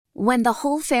When the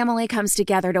whole family comes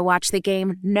together to watch the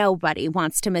game, nobody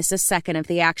wants to miss a second of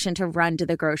the action to run to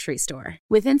the grocery store.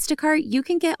 With Instacart, you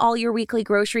can get all your weekly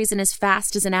groceries in as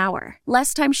fast as an hour.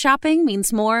 Less time shopping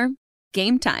means more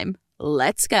game time.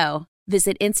 Let's go.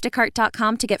 Visit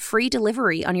instacart.com to get free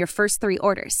delivery on your first 3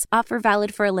 orders. Offer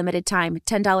valid for a limited time.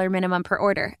 $10 minimum per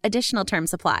order. Additional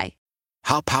terms apply.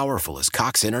 How powerful is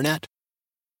Cox Internet?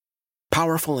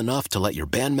 Powerful enough to let your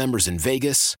band members in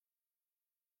Vegas,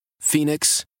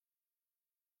 Phoenix,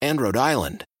 and Rhode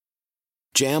Island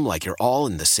jam like you're all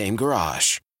in the same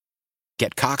garage.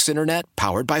 Get Cox Internet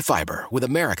powered by fiber with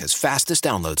America's fastest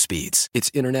download speeds.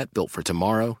 It's internet built for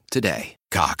tomorrow, today.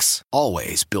 Cox,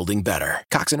 always building better.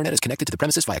 Cox Internet is connected to the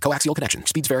premises via coaxial connection.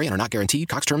 Speeds vary and are not guaranteed.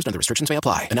 Cox terms and other restrictions may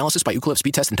apply. Analysis by Ookla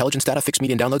Speed Test Intelligence Data. Fixed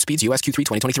median download speeds. US Q3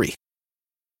 2023.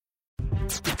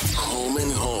 Home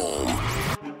and home.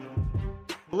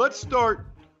 Let's start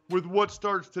with what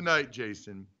starts tonight,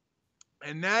 Jason.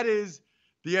 And that is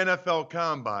the NFL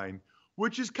Combine,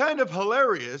 which is kind of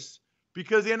hilarious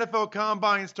because the NFL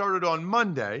Combine started on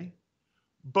Monday,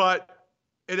 but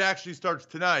it actually starts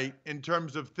tonight in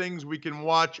terms of things we can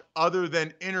watch other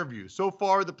than interviews. So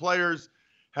far, the players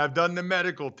have done the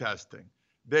medical testing.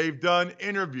 They've done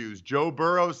interviews. Joe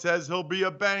Burrow says he'll be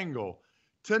a Bengal.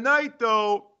 Tonight,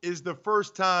 though, is the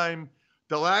first time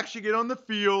they'll actually get on the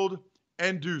field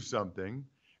and do something.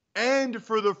 And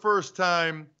for the first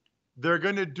time, they're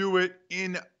going to do it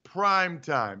in prime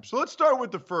time. So let's start with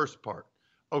the first part,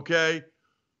 okay?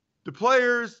 The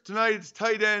players tonight, it's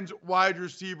tight ends, wide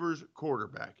receivers,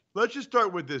 quarterback. Let's just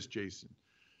start with this, Jason.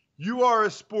 You are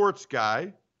a sports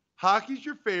guy. Hockey's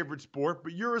your favorite sport,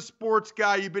 but you're a sports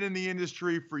guy. You've been in the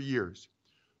industry for years.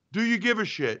 Do you give a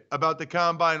shit about the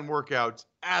Combine workouts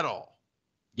at all?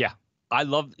 Yeah, I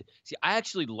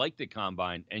actually like the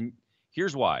Combine, and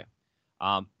here's why.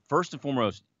 First and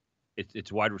foremost,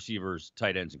 it's wide receivers,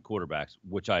 tight ends, and quarterbacks,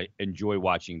 which I enjoy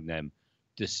watching them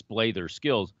display their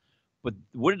skills. But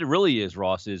what it really is,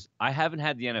 Ross, is I haven't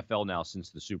had the NFL now since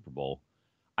the Super Bowl.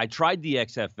 I tried the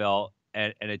XFL,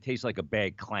 and it tastes like a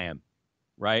bad clam,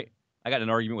 right? I got in an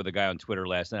argument with a guy on Twitter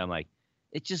last night. I'm like,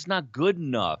 it's just not good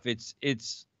enough. It's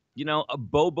a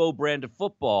Bobo brand of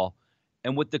football.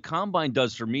 And what the Combine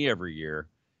does for me every year,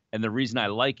 and the reason I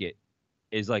like it,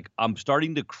 is like I'm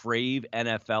starting to crave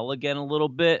NFL again a little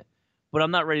bit, but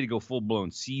I'm not ready to go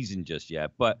full-blown season just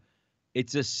yet. But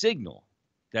it's a signal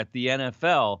that the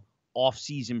NFL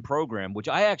off-season program, which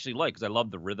I actually like because I love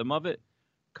the rhythm of it,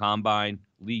 Combine,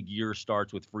 league year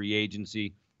starts with free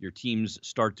agency. Your teams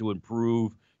start to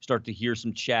improve, start to hear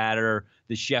some chatter.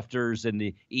 The Schefters and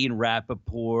the Ian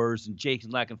Rappaports and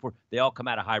Jason Lackenford, they all come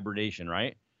out of hibernation,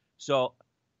 right? So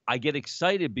I get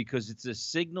excited because it's a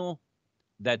signal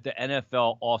that the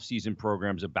NFL offseason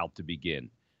program is about to begin.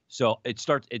 So it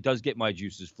does get my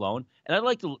juices flowing. And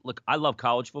I love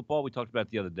college football. We talked about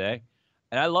it the other day.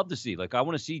 And I love to see, I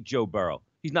want to see Joe Burrow.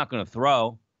 He's not going to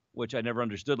throw, which I never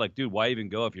understood. Dude, why even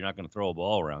go if you're not going to throw a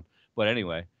ball around? But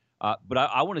anyway, but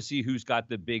I want to see who's got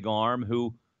the big arm,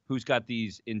 who's got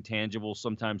these intangibles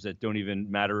sometimes that don't even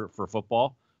matter for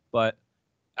football. But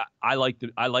I like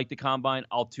the Combine.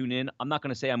 I'll tune in. I'm not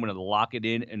going to say I'm going to lock it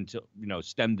in until,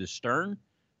 stem to stern,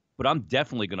 but I'm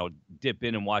definitely going to dip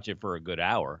in and watch it for a good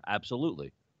hour.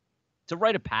 Absolutely. To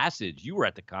write a passage, you were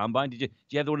at the Combine. Did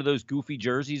you have one of those goofy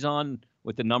jerseys on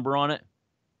with the number on it?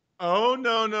 Oh,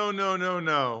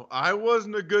 no. I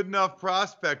wasn't a good enough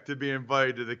prospect to be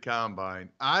invited to the Combine.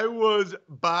 I was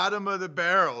bottom of the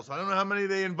barrels. I don't know how many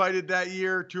they invited that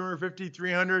year, 250,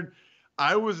 300.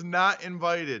 I was not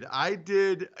invited. I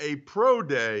did a pro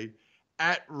day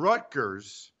at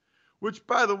Rutgers, which,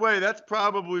 by the way, that's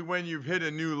probably when you've hit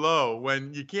a new low,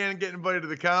 when you can't get invited to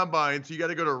the Combine, so you got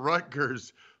to go to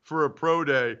Rutgers for a pro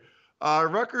day.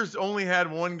 Rutgers only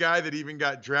had one guy that even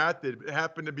got drafted. It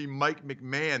happened to be Mike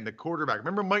McMahon, the quarterback.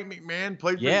 Remember Mike McMahon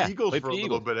played for the Eagles for a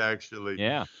little bit, actually.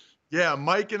 Yeah,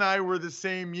 Mike and I were the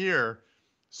same year.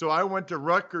 So I went to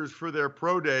Rutgers for their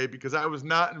pro day because I was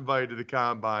not invited to the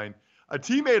Combine. A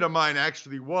teammate of mine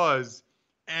actually was,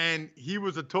 and he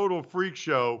was a total freak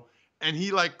show, and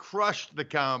he crushed the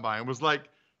Combine, was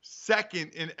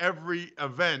second in every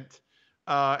event.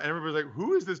 And everybody's like,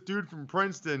 who is this dude from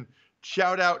Princeton?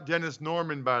 Shout out Dennis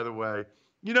Norman, by the way.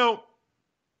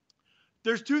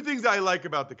 There's two things I like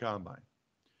about the Combine.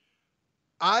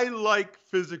 I like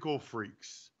physical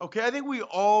freaks. Okay, I think we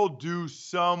all do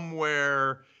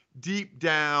somewhere deep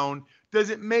down. Does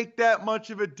it make that much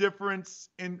of a difference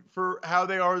for how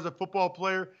they are as a football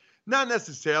player? Not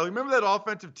necessarily. Remember that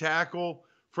offensive tackle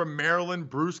from Maryland,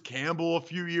 Bruce Campbell, a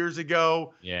few years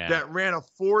ago? Yeah. That ran a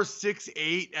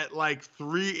 4.68 at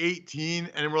 318,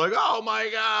 and we're like, oh my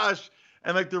gosh.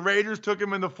 And like the Raiders took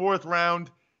him in the 4th round,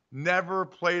 never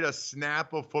played a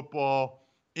snap of football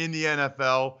in the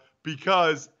NFL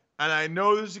because, and I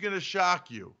know this is going to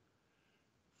shock you,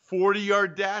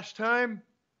 40-yard dash time,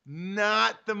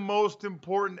 not the most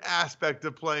important aspect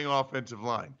of playing offensive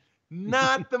line.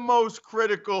 Not the most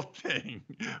critical thing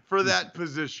for that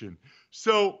position.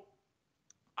 So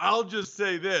I'll just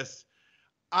say this.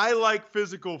 I like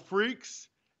physical freaks,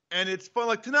 and it's fun.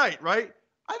 Like tonight, right?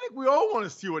 I think we all want to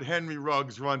see what Henry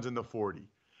Ruggs runs in the 40.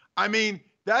 I mean,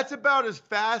 that's about as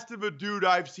fast of a dude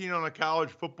I've seen on a college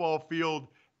football field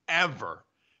ever.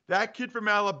 That kid from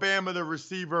Alabama, the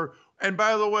receiver. And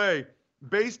by the way,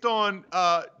 based on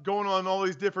going on all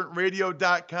these different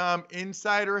radio.com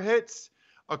insider hits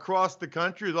across the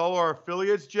country with all our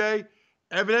affiliates, Jay,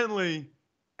 evidently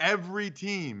every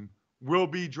team will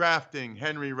be drafting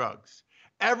Henry Ruggs.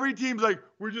 Every team's like,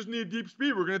 we just need deep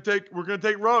speed. We're gonna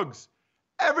take Ruggs.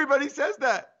 Everybody says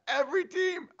that. Every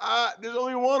team. There's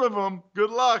only one of them.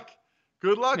 Good luck.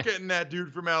 Good luck getting that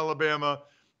dude from Alabama.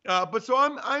 But so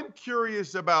I'm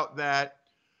curious about that.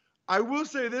 I will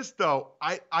say this though.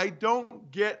 I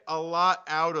don't get a lot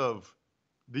out of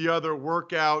the other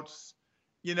workouts.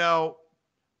 You know,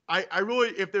 I really,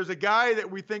 if there's a guy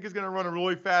that we think is going to run a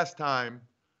really fast time,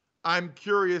 I'm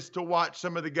curious to watch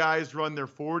some of the guys run their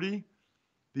 40.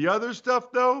 The other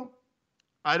stuff though,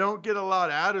 I don't get a lot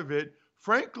out of it.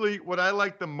 Frankly, what I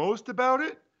like the most about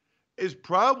it is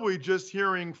probably just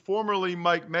hearing formerly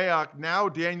Mike Mayock, now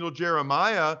Daniel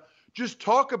Jeremiah, just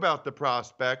talk about the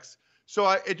prospects. So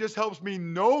it just helps me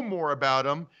know more about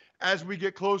them as we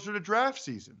get closer to draft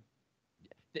season.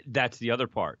 That's the other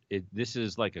part. This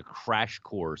is like a crash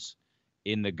course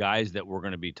in the guys that we're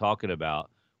going to be talking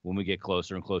about when we get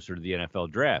closer and closer to the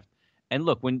NFL draft. And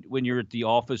look, when you're at the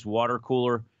office water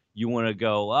cooler, you want to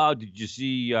go, oh, did you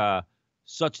see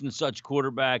such and such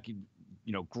quarterback,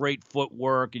 great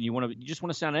footwork, and you just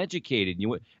want to sound educated.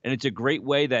 And it's a great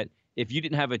way that if you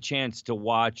didn't have a chance to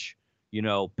watch,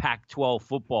 Pac-12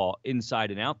 football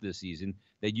inside and out this season,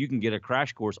 that you can get a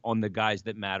crash course on the guys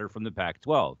that matter from the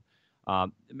Pac-12.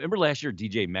 Remember last year,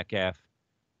 DJ Metcalf?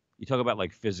 You talk about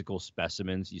like physical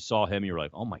specimens. You saw him, you're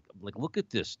like, oh my, like look at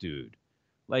this dude.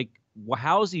 Like,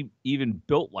 how is he even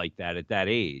built like that at that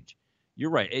age? You're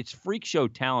right. It's freak show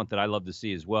talent that I love to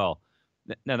see as well.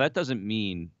 Now, that doesn't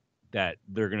mean that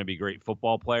they're going to be great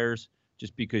football players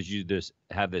just because you just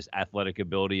have this athletic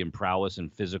ability and prowess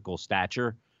and physical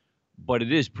stature, but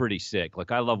it is pretty sick.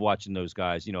 Like, I love watching those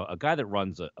guys. A guy that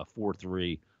runs a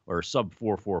 4.3 or a sub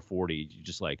 4.40, you're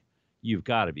just like, you've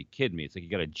got to be kidding me. It's like you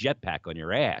got a jetpack on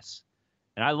your ass.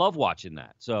 And I love watching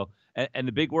that. So, and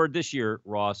the big word this year,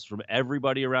 Ross, from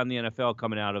everybody around the NFL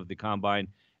coming out of the combine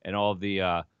and all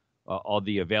the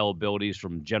availabilities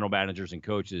from general managers and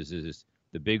coaches is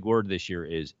the big word this year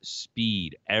is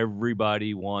speed.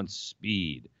 Everybody wants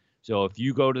speed. So if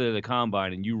you go to the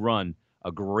combine and you run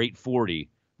a great 40,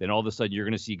 then all of a sudden you're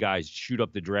going to see guys shoot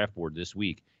up the draft board this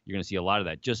week. You're going to see a lot of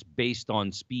that just based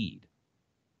on speed.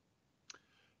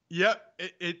 Yep,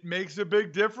 it makes a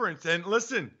big difference. And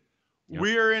listen,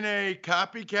 we are in a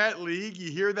copycat league.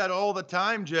 You hear that all the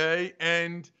time, Jay.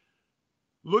 And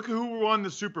look who won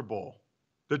the Super Bowl.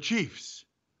 The Chiefs.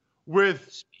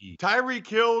 With speed. Tyreek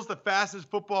Hill's the fastest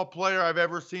football player I've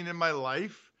ever seen in my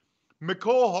life.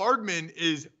 Mecole Hardman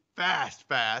is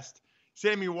fast.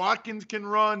 Sammy Watkins can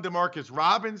run. Demarcus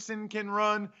Robinson can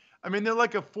run. I mean, they're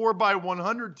like a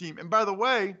 4x100 team. And by the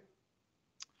way,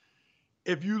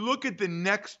 if you look at the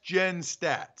next-gen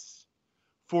stats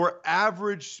for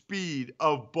average speed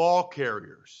of ball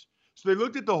carriers, so they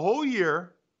looked at the whole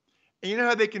year, and you know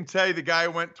how they can say the guy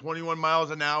went 21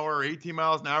 miles an hour or 18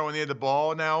 miles an hour when they had the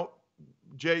ball now?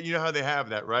 Jay, you know how they have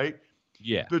that, right?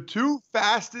 Yeah. The two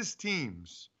fastest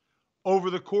teams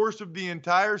over the course of the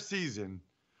entire season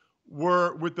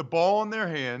were, with the ball in their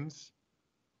hands,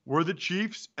 were the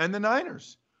Chiefs and the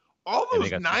Niners. All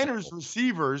those Niners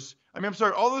receivers,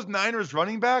 all those Niners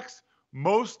running backs,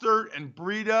 Mostert and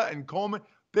Breida and Coleman,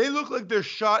 they look like they're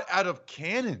shot out of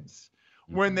cannons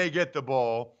when they get the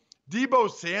ball.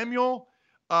 Deebo Samuel,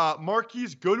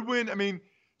 Marquise Goodwin.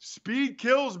 Speed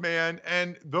kills, man.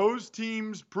 And those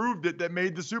teams proved it that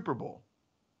made the Super Bowl.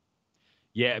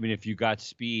 Yeah, if you got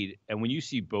speed, and when you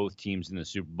see both teams in the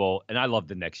Super Bowl, and I love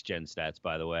the next-gen stats,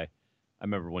 by the way. I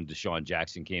remember when Deshaun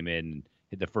Jackson came in and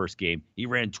hit the first game. He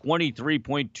ran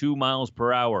 23.2 miles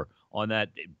per hour on that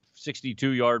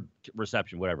 62-yard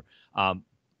reception, whatever.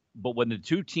 But when the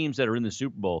two teams that are in the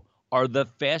Super Bowl are the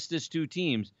fastest two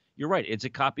teams, you're right. It's a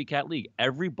copycat league.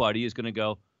 Everybody is going to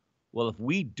go, well, if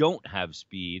we don't have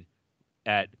speed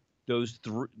at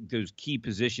those key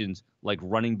positions like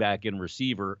running back and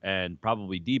receiver and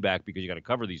probably D-back because you got to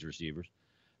cover these receivers,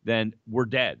 then we're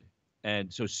dead.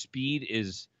 And so speed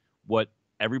is what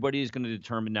everybody is going to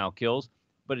determine now kills.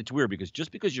 But it's weird because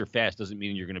just because you're fast doesn't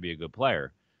mean you're going to be a good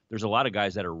player. There's a lot of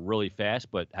guys that are really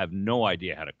fast but have no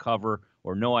idea how to cover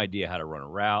or no idea how to run a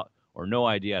route or no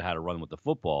idea how to run with the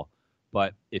football.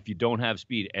 But if you don't have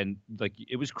speed, and like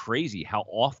it was crazy how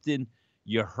often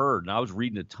you heard, and I was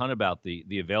reading a ton about the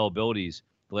availabilities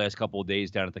the last couple of days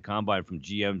down at the Combine from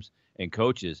GMs and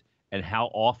coaches, and how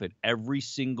often every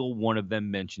single one of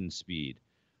them mentioned speed.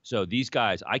 So these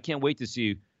guys, I can't wait to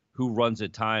see who runs a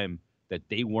time that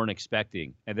they weren't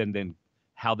expecting, and then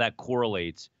how that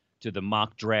correlates to the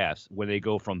mock drafts when they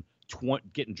go from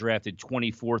getting drafted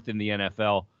 24th in the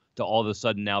NFL to all of a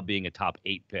sudden now being a top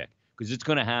 8 pick. Because it's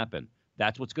going to happen.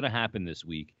 That's what's going to happen this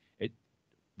week.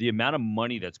 The amount of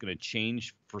money that's going to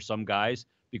change for some guys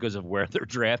because of where they're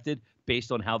drafted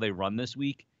based on how they run this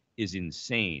week is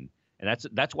insane. And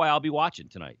that's why I'll be watching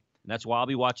tonight. And that's why I'll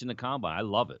be watching the Combine. I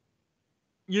love it.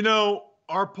 You know,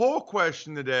 our poll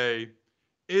question today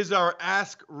is our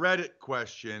Ask Reddit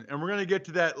question, and we're going to get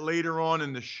to that later on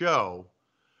in the show.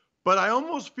 But I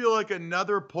almost feel like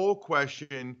another poll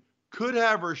question could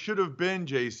have or should have been,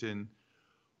 Jason,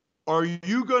 are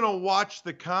you going to watch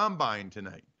the Combine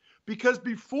tonight? Because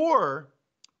before,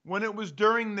 when it was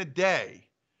during the day,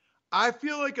 I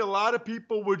feel like a lot of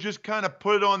people would just kind of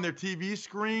put it on their TV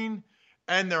screen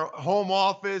and their home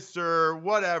office or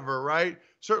whatever, right?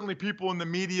 Certainly people in the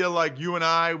media like you and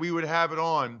I, we would have it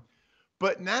on.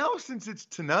 But now, since it's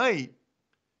tonight,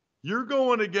 you're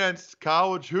going against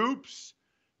college hoops.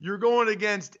 You're going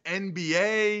against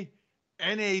NBA,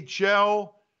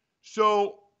 NHL.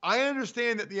 So I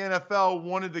understand that the NFL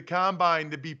wanted the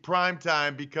Combine to be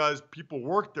primetime because people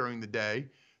work during the day.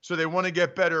 So they want to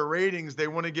get better ratings. They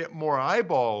want to get more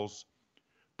eyeballs.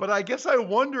 But I guess I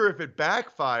wonder if it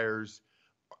backfires.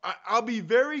 I'll be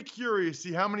very curious to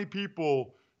see how many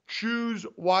people choose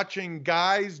watching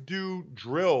guys do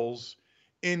drills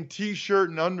in T-shirt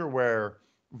and underwear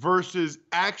versus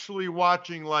actually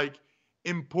watching like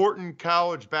important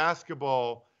college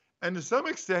basketball and to some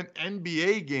extent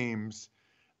NBA games.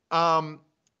 I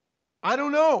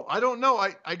don't know.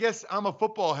 I guess I'm a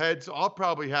football head, so I'll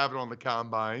probably have it on the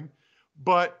Combine.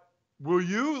 But will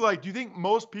you? Like, do you think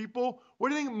most people, what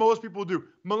do you think most people do?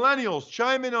 Millennials,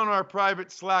 chime in on our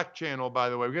private Slack channel, by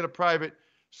the way. We got a private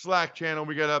Slack channel.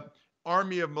 We got an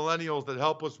army of millennials that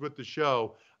help us with the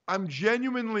show. I'm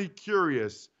genuinely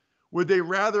curious. Would they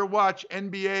rather watch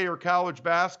NBA or college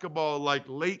basketball like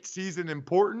late season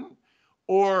important,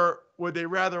 or would they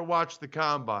rather watch the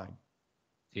Combine?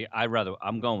 See,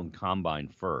 I'm going Combine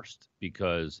first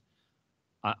because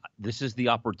this is the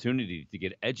opportunity to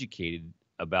get educated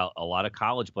about a lot of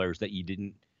college players that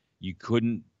you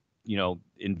couldn't,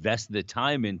 invest the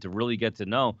time in to really get to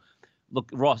know. Look,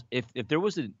 Ross, if there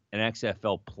was an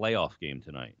XFL playoff game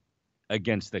tonight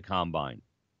against the Combine,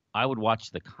 I would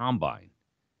watch the Combine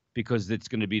because it's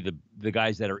going to be the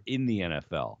guys that are in the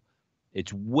NFL.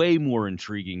 It's way more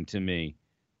intriguing to me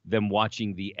than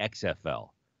watching the XFL.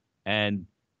 And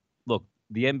look,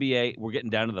 the NBA, we're getting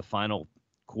down to the final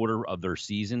quarter of their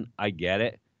season. I get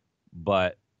it,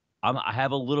 but I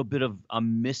have a little bit of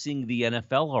I'm missing the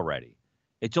NFL already.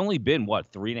 It's only been,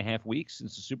 3.5 weeks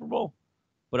since the Super Bowl?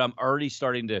 But I'm already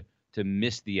starting to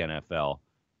miss the NFL,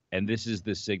 and this is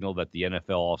the signal that the NFL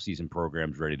offseason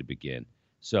program's ready to begin.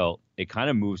 So it kind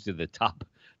of moves to the top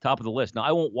of the list. Now,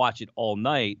 I won't watch it all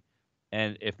night,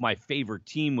 and if my favorite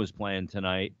team was playing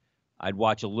tonight, I'd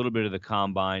watch a little bit of the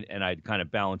Combine, and I'd kind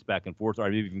of balance back and forth, or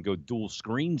I'd maybe even go dual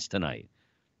screens tonight.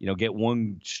 Get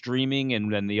one streaming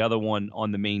and then the other one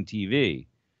on the main TV.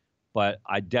 But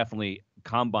I definitely,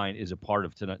 Combine is a part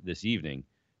of tonight, this evening,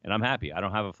 and I'm happy. I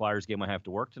don't have a Flyers game I have to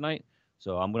work tonight,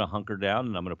 so I'm going to hunker down,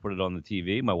 and I'm going to put it on the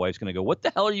TV. My wife's going to go, "What the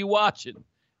hell are you watching?"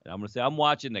 And I'm going to say, "I'm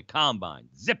watching the Combine."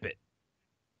 Zip it.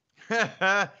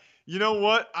 You know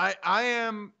what? I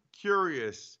am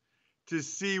curious to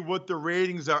see what the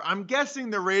ratings are. I'm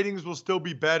guessing the ratings will still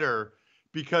be better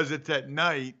because it's at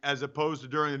night as opposed to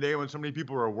during the day when so many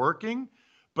people are working.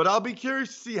 But I'll be curious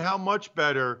to see how much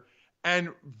better, and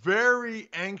very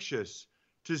anxious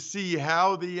to see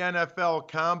how the NFL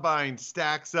Combine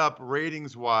stacks up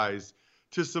ratings-wise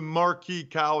to some marquee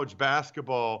college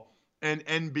basketball and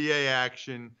NBA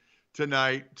action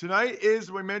tonight. Tonight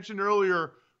is, we mentioned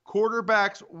earlier,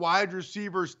 quarterbacks, wide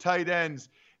receivers, tight ends.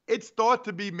 It's thought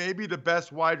to be maybe the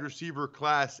best wide receiver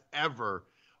class ever.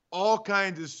 All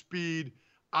kinds of speed.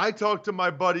 I talked to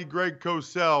my buddy Greg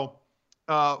Cosell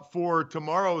for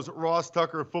tomorrow's Ross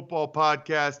Tucker Football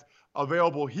Podcast,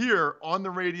 available here on the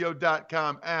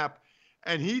radio.com app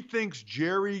and he thinks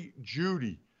Jerry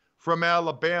Jeudy from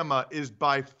Alabama is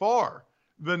by far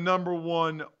the number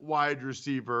one wide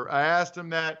receiver. I asked him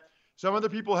that. Some other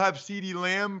people have CeeDee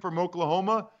Lamb from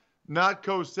Oklahoma, not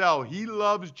Cosell. He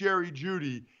loves Jerry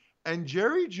Jeudy, and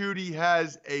Jerry Jeudy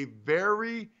has a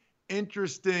very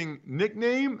interesting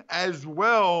nickname as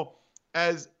well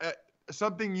as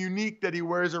something unique that he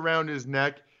wears around his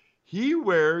neck. He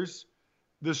wears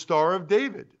the Star of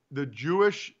David, the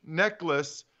Jewish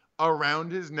necklace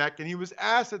around his neck, and he was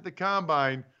asked at the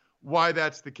Combine why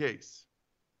that's the case.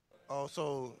 Oh,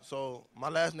 so my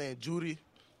last name Jeudy.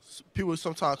 People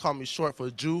sometimes call me short for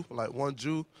Jew, like one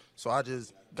Jew. So I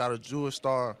just got a Jewish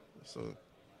star. So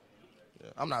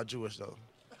yeah, I'm not Jewish though.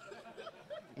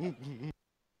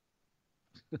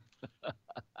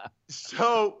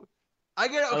 So I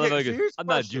get okay. So here's I'm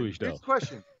not Jewish though. Here's the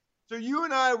question. So you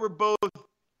and I were both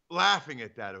laughing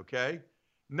at that. Okay,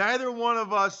 neither one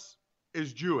of us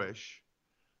is Jewish.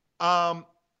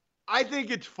 I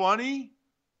think it's funny,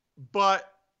 but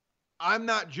I'm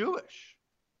not Jewish.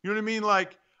 You know what I mean?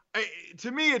 Like,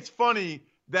 to me, it's funny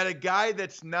that a guy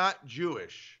that's not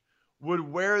Jewish would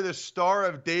wear the Star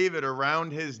of David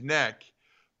around his neck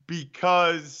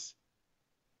because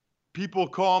people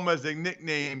call him as a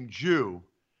nickname Jew.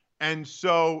 And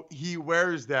so he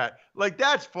wears that. Like,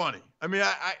 that's funny. I mean,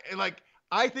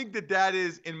 I think that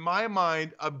is, in my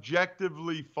mind,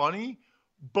 objectively funny.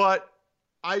 But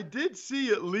I did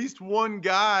see at least one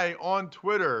guy on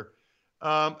Twitter,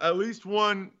 at least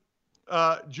one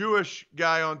Jewish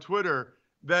guy on Twitter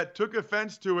that took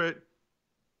offense to it,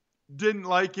 didn't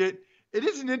like it. It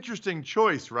is an interesting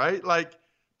choice, right? Like,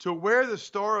 to wear the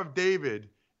Star of David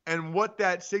and what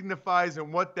that signifies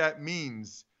and what that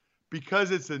means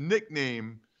because it's a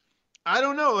nickname. I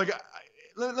don't know. Like,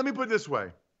 let me put it this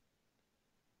way.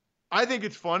 I think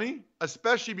it's funny,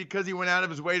 especially because he went out of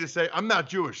his way to say, I'm not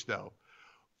Jewish, though.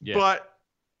 Yeah.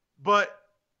 But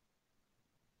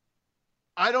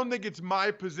I don't think it's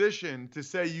my position to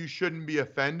say you shouldn't be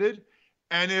offended.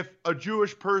 And if a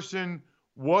Jewish person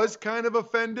was kind of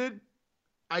offended,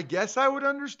 I guess I would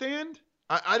understand.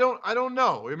 I don't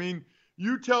know. I mean,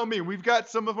 you tell me. We've got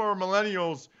some of our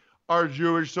millennials are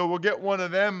Jewish, so we'll get one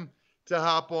of them to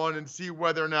hop on and see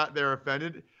whether or not they're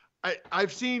offended.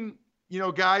 I've seen,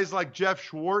 guys like Jeff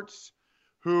Schwartz,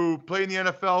 who played in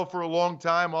the NFL for a long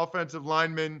time, offensive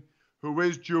lineman, who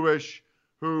is Jewish,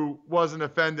 who wasn't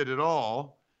offended at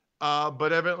all.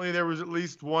 But evidently there was at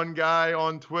least one guy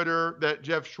on Twitter that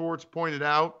Jeff Schwartz pointed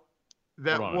out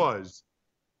that was.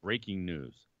 Breaking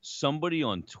news. Somebody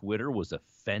on Twitter was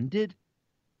offended?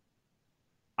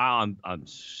 I'm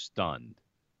stunned.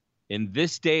 In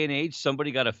this day and age,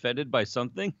 somebody got offended by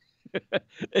something?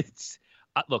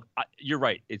 Look, you're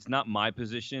right. It's not my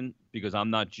position because I'm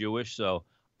not Jewish, so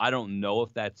I don't know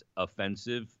if that's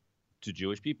offensive to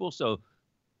Jewish people. So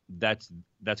that's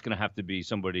going to have to be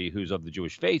somebody who's of the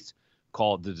Jewish faith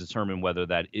called to determine whether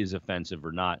that is offensive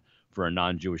or not for a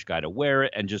non-Jewish guy to wear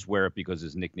it and just wear it because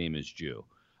his nickname is Jew.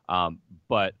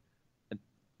 But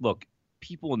look,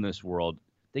 people in this world,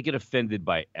 they get offended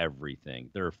by everything.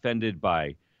 They're offended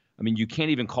by, you can't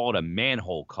even call it a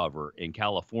manhole cover in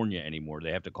California anymore.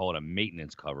 They have to call it a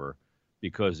maintenance cover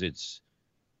because it's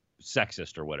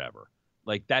sexist or whatever.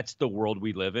 Like, that's the world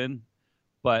we live in.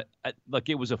 But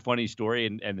it was a funny story,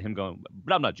 and him going,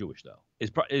 but I'm not Jewish though,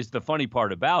 is the funny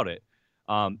part about it.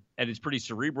 And it's pretty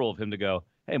cerebral of him to go,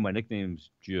 hey, my nickname's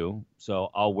Jew, so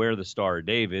I'll wear the Star of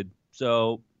David.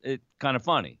 So it's kind of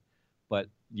funny, but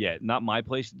yeah, not my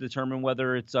place to determine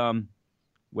whether it's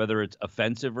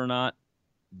offensive or not.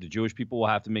 The Jewish people will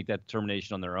have to make that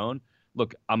determination on their own.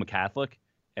 Look, I'm a Catholic,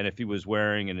 and if he was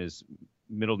wearing, and his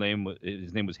name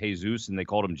was Jesus, and they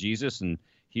called him Jesus, and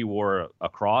he wore a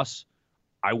cross,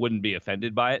 I wouldn't be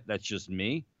offended by it. That's just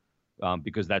me,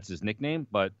 because that's his nickname.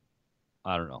 But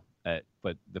I don't know.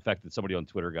 But the fact that somebody on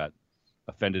Twitter got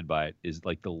offended by it is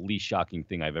like the least shocking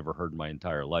thing I've ever heard in my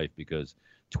entire life, because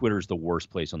Twitter's the worst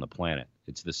place on the planet.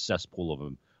 It's the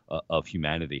cesspool of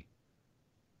humanity.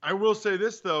 I will say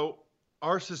this, though.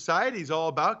 Our society is all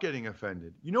about getting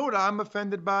offended. You know what I'm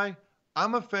offended by?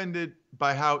 I'm offended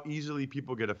by how easily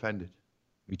people get offended.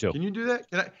 Me too. Can you do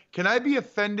that? Can I be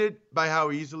offended by how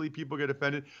easily people get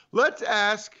offended? Let's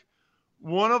ask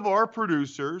one of our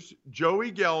producers,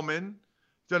 Joey Gelman,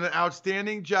 done an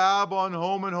outstanding job on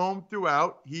Home and Home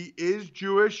Throughout. He is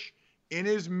Jewish, in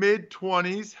his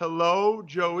mid-20s. Hello,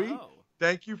 Joey. Hello.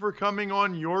 Thank you for coming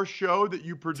on your show that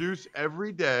you produce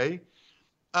every day.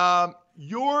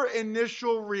 Your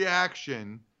initial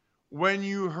reaction when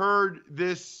you heard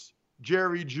this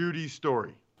Jerry Jeudy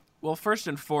story? Well, first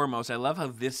and foremost, I love how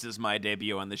this is my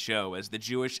debut on the show as the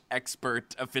Jewish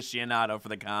expert aficionado for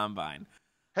the Combine.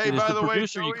 Hey, As by the the way,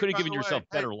 producer, you Joey, could have by given the yourself way,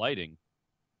 better lighting.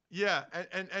 Yeah,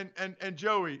 and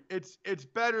Joey, it's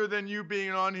better than you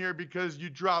being on here because you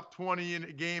dropped 20 in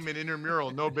a game in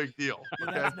intramural. No big deal.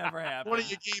 Okay? That's never 20 happened.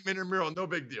 a game intramural. No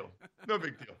big deal. No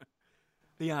big deal.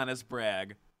 The honest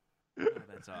brag. Oh,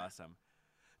 that's awesome.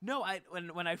 No,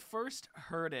 when I first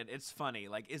heard it, it's funny.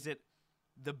 Like, is it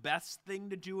the best thing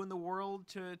to do in the world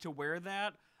to wear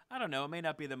that? I don't know. It may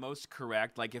not be the most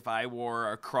correct. Like if I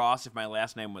wore a cross, if my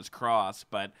last name was Cross,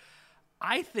 but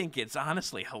I think it's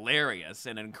honestly hilarious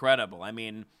and incredible. I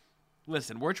mean,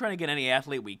 listen, we're trying to get any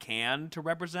athlete we can to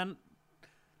represent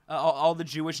all the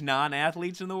Jewish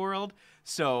non-athletes in the world.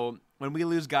 So when we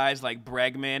lose guys like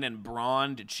Bregman and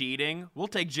Braun to cheating, we'll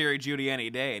take Jerry Jeudy any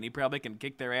day, and he probably can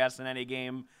kick their ass in any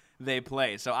game they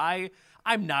play. So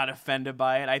I'm not offended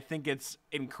by it. I think it's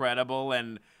incredible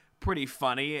and pretty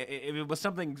funny. If it was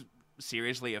something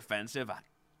seriously offensive,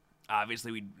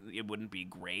 obviously it wouldn't be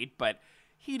great, but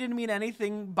he didn't mean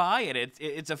anything by it.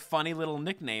 It's a funny little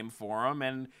nickname for him,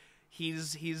 and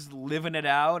he's living it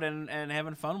out and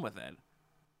having fun with it.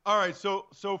 All right, so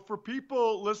for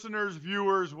people, listeners,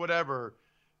 viewers, whatever,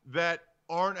 that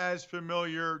aren't as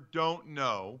familiar, don't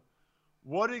know,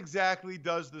 what exactly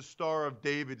does the Star of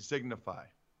David signify?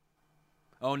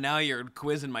 Oh, now you're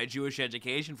quizzing my Jewish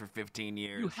education for 15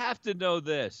 years. You have to know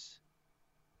this.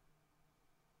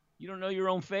 You don't know your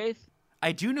own faith?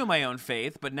 I do know my own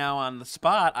faith, but now on the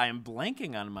spot, I am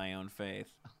blanking on my own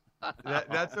faith.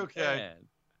 That's okay.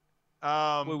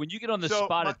 Well, when you get on the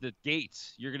spot at the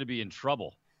gates, you're going to be in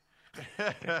trouble.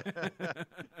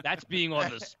 That's being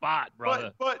on the spot,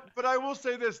 brother. But I will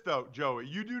say this, though, Joey.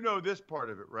 You do know this part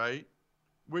of it, right?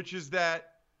 Which is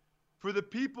that for the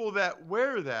people that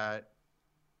wear that,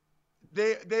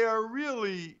 they are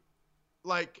really,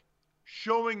 like,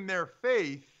 showing their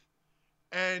faith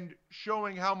and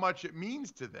showing how much it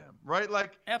means to them, right?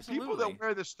 Like, absolutely. People that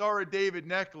wear the Star of David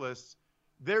necklace,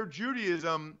 their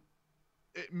Judaism,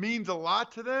 it means a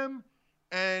lot to them,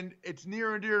 and it's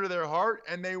near and dear to their heart,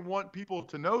 and they want people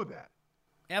to know that.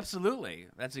 Absolutely.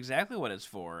 That's exactly what it's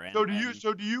for. And, do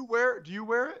you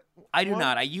wear it? I do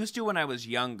not. I used to when I was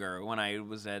younger, when I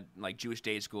was at like Jewish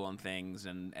day school and things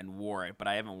and wore it, but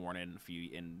I haven't worn it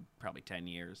in probably 10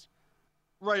 years.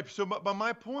 Right. So, but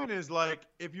my point is, like,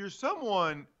 if you're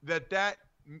someone that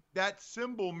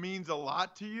symbol means a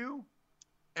lot to you,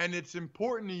 and it's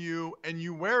important to you, and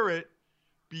you wear it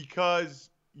because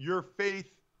your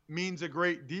faith means a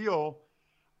great deal,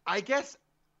 I guess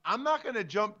I'm not going to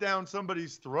jump down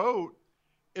somebody's throat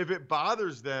if it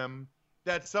bothers them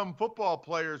that some football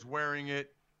player's wearing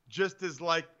it just as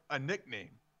like a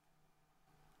nickname.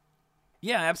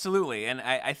 Yeah, absolutely. And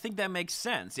I think that makes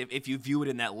sense if you view it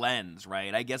in that lens,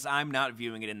 right? I guess I'm not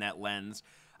viewing it in that lens.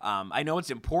 I know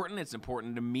it's important. It's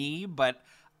important to me, but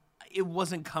it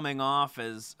wasn't coming off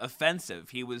as offensive.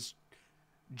 He was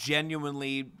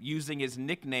genuinely using his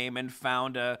nickname and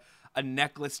found a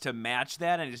necklace to match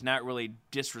that, and he's not really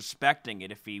disrespecting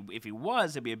it. If he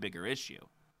was, it'd be a bigger issue.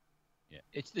 Yeah,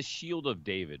 it's the Shield of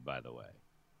David, by the way.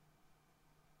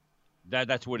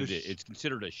 That's what it is. It's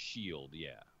considered a shield,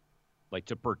 yeah. Like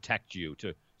to protect you.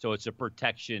 So it's a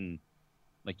protection,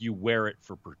 like you wear it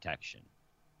for protection.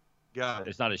 Got it.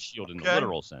 It's not a shield in the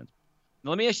literal sense.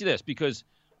 Now let me ask you this, because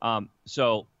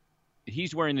so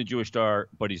he's wearing the Jewish star,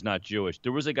 but he's not Jewish.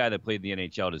 There was a guy that played in the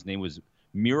NHL. His name was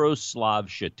Miroslav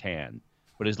Shatan,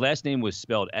 but his last name was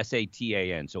spelled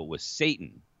Satan, so it was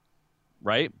Satan,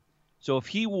 right? So if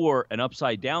he wore an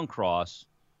upside down cross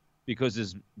because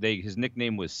his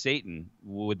nickname was Satan,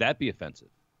 would that be offensive?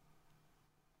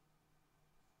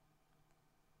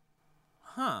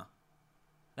 Huh.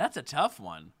 That's a tough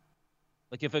one.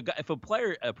 Like if a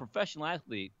player, a professional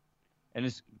athlete, and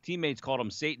his teammates called him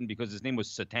Satan because his name was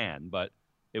Satan, but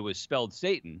it was spelled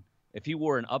Satan. If he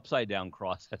wore an upside-down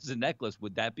cross as a necklace,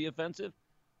 would that be offensive?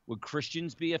 Would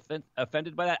Christians be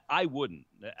offended by that? I wouldn't,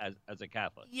 as a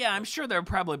Catholic. Yeah, I'm sure there would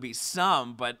probably be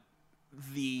some, but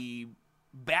the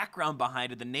background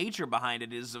behind it, the nature behind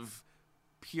it is of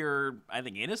pure, I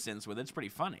think, innocence with it. It's pretty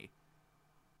funny.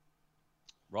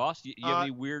 Ross, you have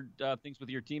any weird things with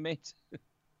your teammates?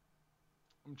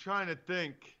 I'm trying to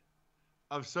think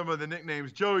of some of the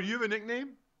nicknames. Joe, do you have a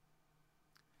nickname?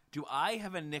 Do I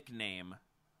have a nickname?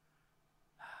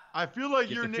 I feel like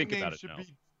your nickname should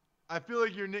be. I feel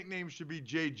like your nickname should be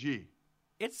JG.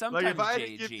 It's sometimes like if I had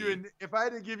JG. to give you if I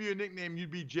had to give you a nickname,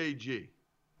 you'd be JG.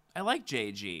 I like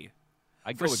JG.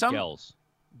 I go with Gels.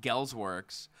 Gels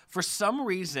works. For some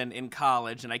reason in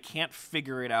college, and I can't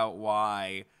figure it out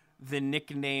why, the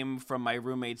nickname from my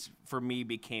roommates for me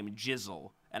became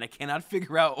Jizzle, and I cannot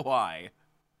figure out why.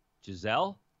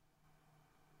 Giselle?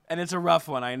 And it's a rough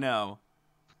one, I know.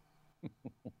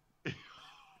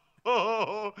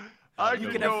 Oh, You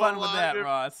can have fun with that,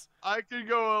 Ross. I could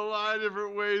go a lot of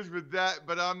different ways with that,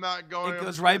 but I'm not going. It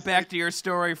goes right back to your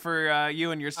story for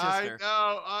you and your sister.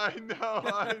 I know.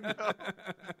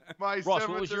 My Ross,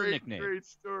 what was your 7th or 8th nickname? grade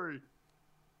story.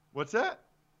 What's that?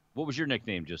 What was your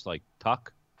nickname? Just like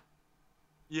Tuck?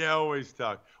 Yeah, always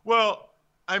Tuck. Well,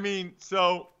 I mean,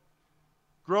 so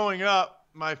growing up,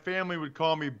 my family would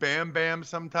call me Bam Bam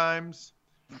sometimes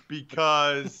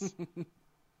because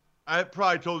I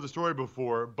probably told the story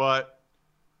before, but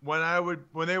when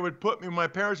my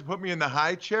parents would put me in the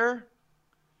high chair,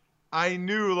 I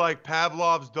knew, like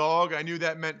Pavlov's dog, I knew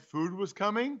that meant food was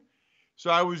coming. So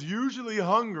I was usually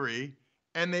hungry,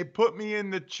 and they put me in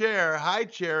the high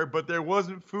chair, but there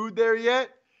wasn't food there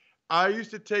yet. I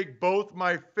used to take both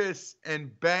my fists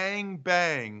and bang,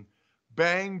 bang,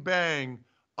 bang, bang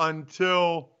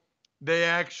until they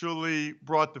actually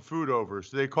brought the food over.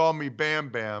 So they called me Bam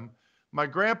Bam. My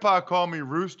grandpa called me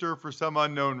Rooster for some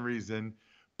unknown reason.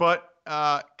 But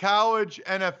college,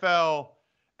 NFL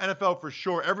for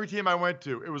sure, every team I went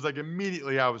to, it was like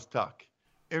immediately I was Tuck.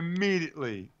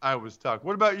 Immediately I was Tuck.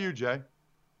 What about you, Jay?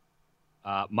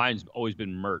 Mine's always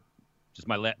been Myrt. Just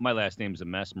my last name's a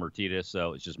mess, Myrtetus,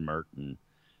 so it's just Myrt.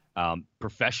 And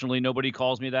professionally, nobody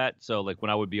calls me that. So like when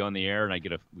I would be on the air and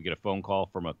we get a phone call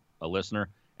from a listener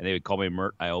and they would call me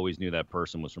Myrt, I always knew that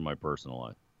person was from my personal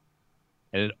life,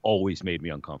 and it always made me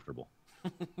uncomfortable.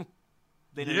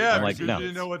 Yeah, like, because you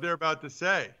didn't know what they're about to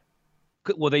say.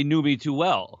 Well, they knew me too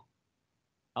well.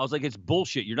 I was like, it's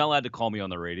bullshit. You're not allowed to call me on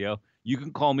the radio. You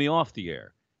can call me off the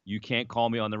air. You can't call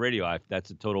me on the radio.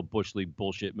 That's a total Bush League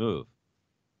bullshit move.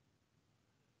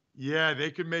 Yeah,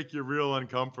 they could make you real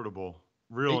uncomfortable.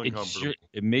 Uncomfortable.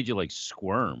 It made you like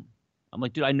squirm. I'm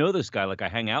like, dude, I know this guy. Like I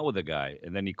hang out with a guy,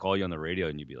 and then he'd call you on the radio,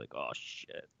 and you'd be like, oh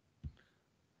shit.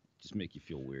 Just make you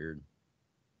feel weird.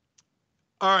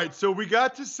 All right, so we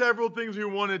got to several things we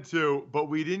wanted to, but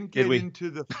we didn't get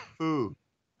into the food.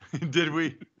 Did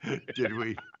we? Did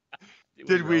we?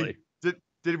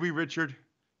 Did we, Richard?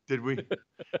 Did we?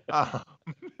 I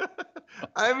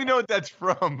don't even know what that's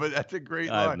from, but that's a great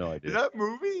line. I have no idea. Is that a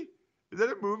movie? Is that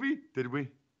a movie? Did we?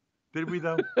 Did we,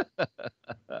 though?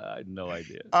 I had no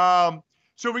idea.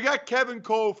 So we got Kevin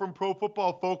Cole from Pro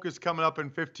Football Focus coming up in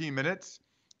 15 minutes,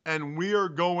 and we are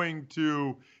going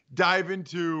to dive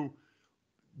into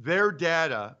their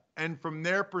data and from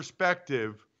their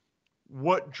perspective,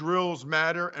 what drills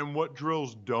matter and what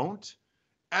drills don't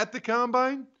at the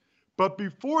Combine. But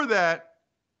before that,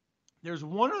 there's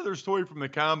one other story from the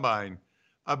Combine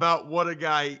about what a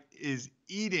guy is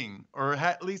eating or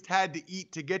at least had to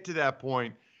eat to get to that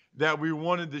point that we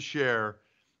wanted to share,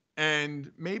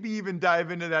 and maybe even dive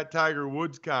into that Tiger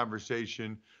Woods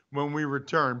conversation when we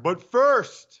return. But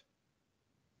first,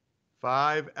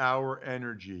 5-hour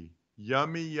energy.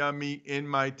 Yummy, yummy in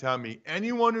my tummy.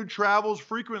 Anyone who travels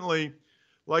frequently,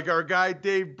 like our guy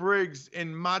Dave Briggs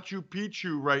in Machu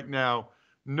Picchu right now,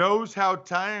 knows how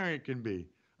tiring it can be,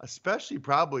 especially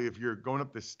probably if you're going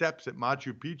up the steps at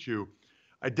Machu Picchu.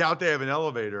 I doubt they have an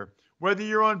elevator. Whether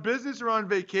you're on business or on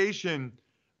vacation,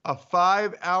 a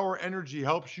 5-hour energy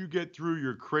helps you get through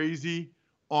your crazy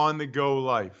on-the-go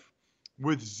life.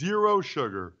 With 0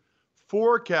 sugar,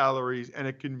 4 calories, and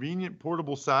a convenient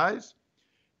portable size,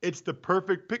 it's the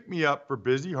perfect pick-me-up for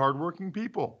busy, hardworking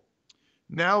people.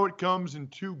 Now it comes in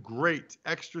 2 great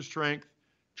extra-strength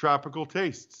tropical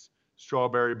tastes,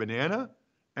 strawberry banana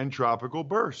and tropical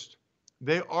burst.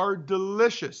 They are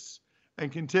delicious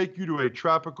and can take you to a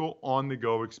tropical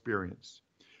on-the-go experience.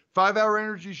 5-hour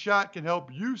energy shot can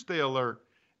help you stay alert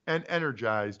and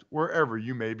energized wherever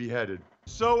you may be headed.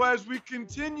 So as we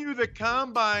continue the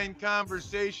Combine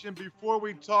conversation, before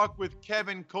we talk with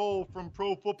Kevin Cole from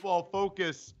Pro Football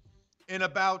Focus in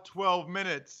about 12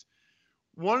 minutes,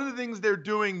 one of the things they're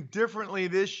doing differently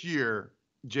this year,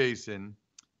 Jason,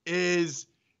 is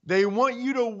they want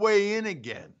you to weigh in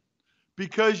again,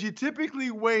 because you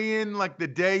typically weigh in like the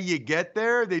day you get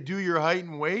there. They do your height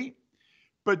and weight,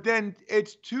 but then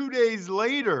it's 2 days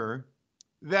later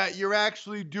that you're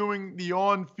actually doing the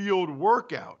on-field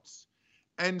workouts.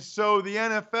 And so the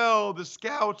NFL, the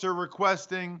scouts are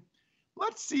requesting,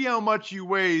 let's see how much he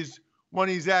weighs when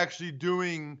he's actually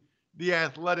doing the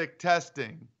athletic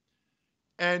testing.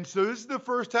 And so this is the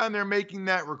first time they're making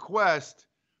that request,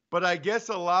 but I guess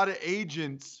a lot of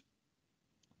agents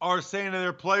are saying to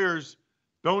their players,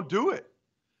 don't do it.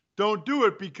 Don't do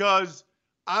it, because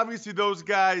obviously those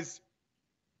guys,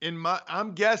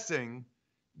 I'm guessing,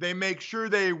 they make sure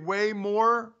they weigh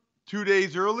more 2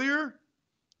 days earlier.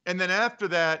 And then after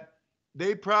that,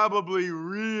 they probably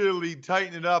really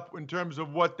tighten it up in terms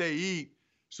of what they eat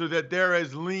so that they're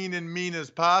as lean and mean as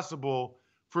possible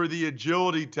for the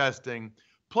agility testing.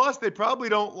 Plus, they probably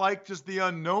don't like just the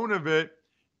unknown of it,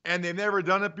 and they've never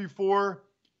done it before.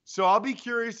 So I'll be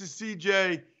curious to see,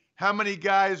 Jay, how many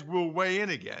guys will weigh in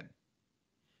again.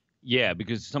 Yeah,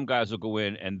 because some guys will go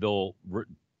in and they'll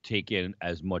take in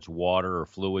as much water or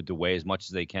fluid to weigh as much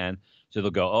as they can. So they'll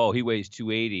go, oh, he weighs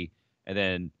 280, and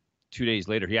then 2 days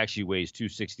later he actually weighs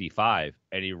 265,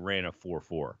 and he ran a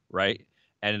 4.4, right?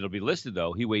 And it'll be listed,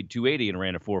 though, he weighed 280 and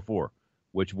ran a 4.4,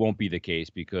 which won't be the case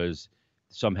because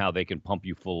somehow they can pump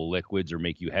you full of liquids or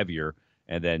make you heavier,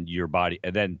 and then your body –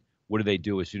 and then what do they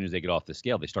do as soon as they get off the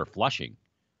scale? They start flushing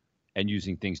and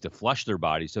using things to flush their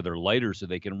body so they're lighter so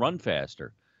they can run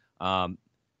faster.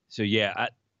 So yeah,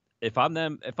 if I'm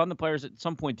the players at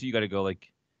some point too, you got to go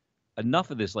like,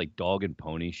 enough of this like dog and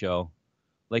pony show.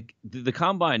 Like the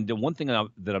combine, the one thing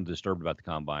that I'm disturbed about the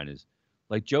combine is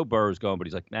like Joe Burrow's going, but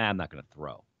he's like, nah, I'm not going to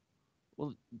throw.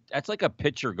 Well, that's like a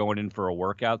pitcher going in for a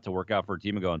workout to work out for a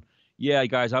team and going, yeah,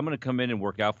 guys, I'm going to come in and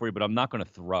work out for you, but I'm not going to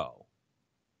throw.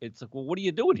 It's like, well, what are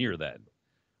you doing here then?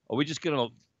 Are we just going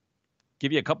to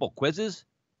give you a couple quizzes?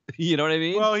 You know what I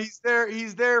mean? Well, he's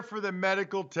there for the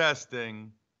medical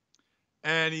testing,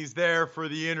 and he's there for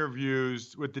the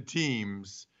interviews with the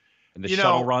teams. And the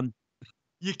shuttle run.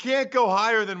 You can't go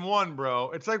higher than one,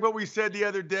 bro. It's like what we said the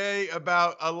other day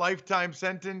about a lifetime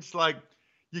sentence. Like,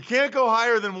 you can't go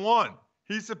higher than one.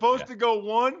 He's supposed to go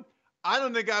one. I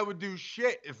don't think I would do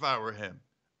shit if I were him.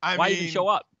 Why even show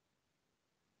up?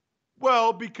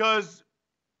 Well, because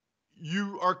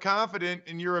you are confident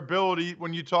in your ability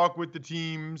when you talk with the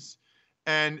teams,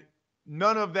 and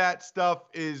none of that stuff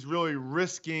is really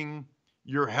risking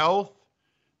your health.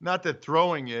 Not that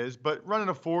throwing is, but running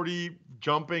a 40,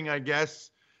 jumping, I guess,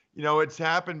 it's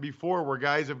happened before where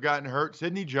guys have gotten hurt.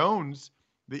 Sidney Jones,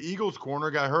 the Eagles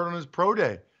corner, got hurt on his pro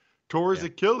day, tore his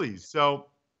Achilles. So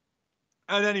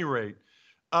at any rate,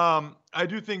 I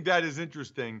do think that is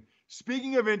interesting.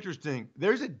 Speaking of interesting,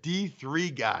 there's a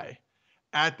D3 guy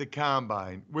at the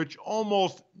combine, which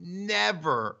almost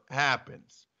never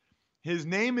happens. His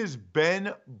name is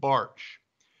Ben Bartch.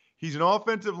 He's an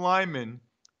offensive lineman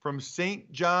from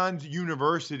St. John's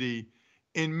University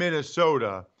in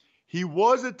Minnesota. He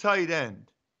was a tight end.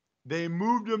 They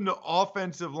moved him to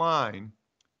offensive line,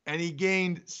 and he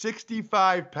gained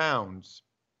 65 pounds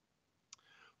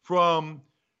from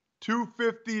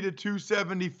 250 to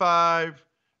 275,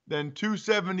 then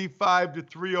 275 to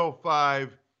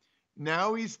 305.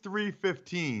 Now he's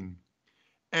 315.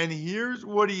 And here's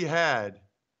what he had: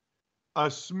 a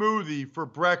smoothie for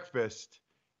breakfast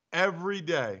every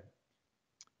day.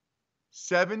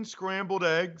 7 scrambled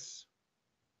eggs,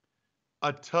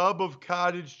 a tub of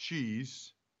cottage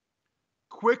cheese,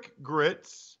 quick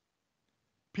grits,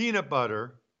 peanut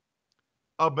butter,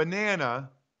 a banana,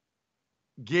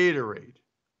 Gatorade.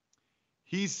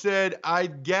 He said,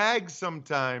 I'd gag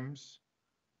sometimes,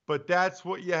 but that's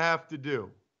what you have to do.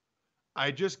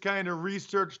 I just kind of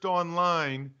researched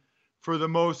online for the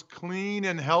most clean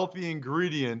and healthy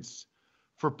ingredients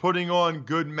for putting on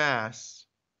good mass.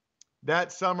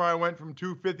 That summer, I went from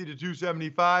 250 to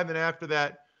 275, and after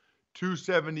that,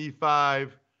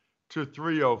 275 to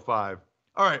 305.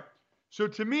 All right, so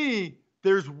to me,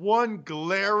 there's one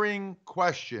glaring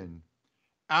question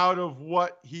out of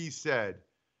what he said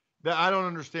that I don't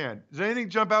understand. Does anything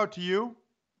jump out to you?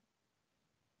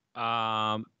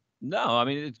 No, I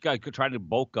mean, it's got to try to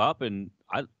bulk up, and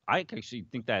I actually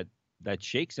think that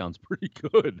shake sounds pretty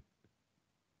good.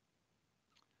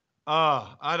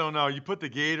 I don't know. You put the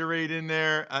Gatorade in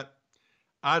there.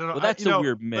 I don't know. Well, that's a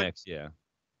weird mix, yeah.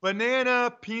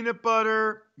 Banana, peanut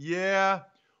butter, yeah.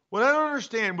 What I don't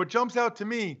understand, what jumps out to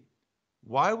me,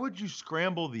 why would you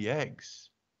scramble the eggs?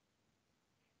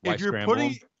 Why if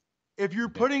you're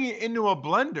putting it into a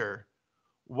blender,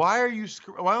 why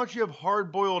don't you have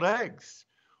hard-boiled eggs?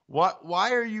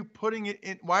 Why are you putting it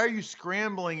in? Why are you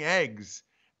scrambling eggs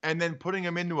and then putting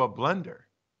them into a blender?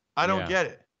 I don't get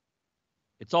it.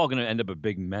 It's all going to end up a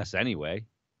big mess anyway.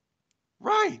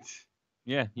 Right.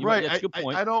 Yeah. Right. That's a good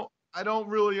point. I don't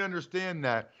really understand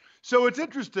that. So it's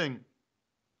interesting.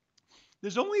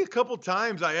 There's only a couple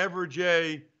times I ever,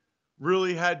 Jay,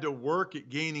 really had to work at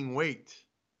gaining weight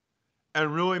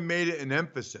and really made it an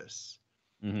emphasis.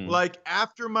 Mm-hmm. Like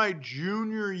after my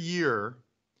junior year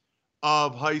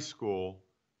of high school,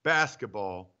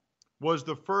 basketball was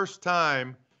the first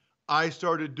time I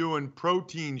started doing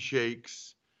protein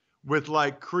shakes with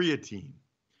like creatine.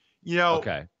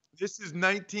 This is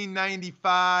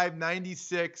 1995,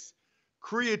 96.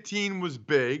 Creatine was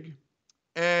big,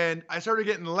 and I started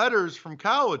getting letters from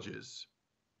colleges.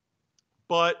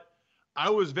 But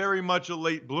I was very much a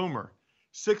late bloomer.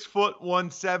 6',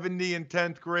 170 in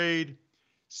 10th grade,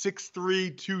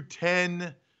 6'3",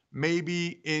 210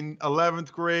 maybe in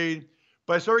 11th grade.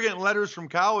 But I started getting letters from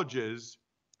colleges,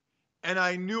 and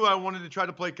I knew I wanted to try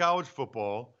to play college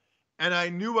football, and I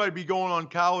knew I'd be going on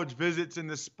college visits in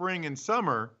the spring and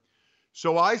summer.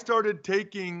 So I started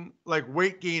taking like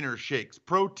weight gainer shakes,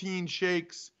 protein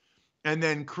shakes, and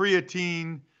then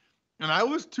creatine. And I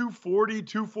was 240,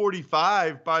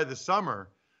 245 by the summer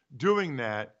doing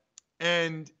that.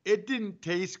 And it didn't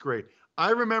taste great.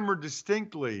 I remember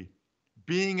distinctly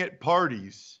being at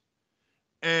parties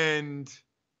and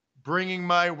bringing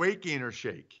my weight gainer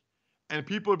shake. And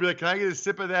people would be like, "Can I get a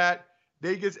sip of that?"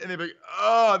 And they'd be like,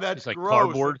 "Oh, that's It's like gross."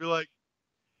 cardboard. I'd be like,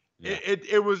 Yeah.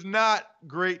 it was not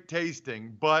great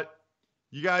tasting, but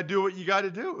you gotta do what you gotta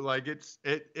do. Like it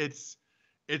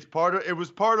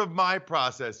was part of my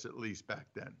process, at least back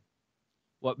then.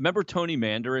 Well, remember Tony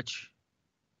Mandarich,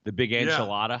 the big Yeah.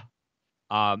 enchilada?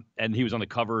 And he was on the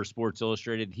cover of Sports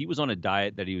Illustrated. He was on a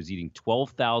diet that he was eating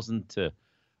 12,000 to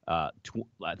I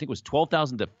think it was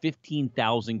 12,000 to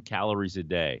 15,000 calories a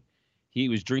day. He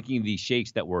was drinking these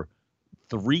shakes that were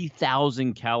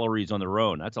 3,000 calories on their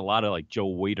own. That's a lot of like Joe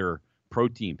Waiter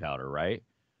protein powder, right?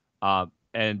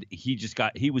 And he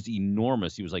was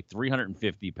enormous. He was like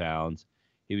 350 pounds.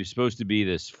 He was supposed to be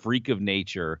this freak of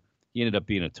nature. He ended up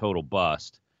being a total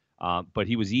bust. But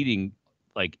he was eating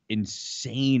like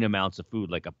insane amounts of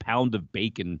food, like a pound of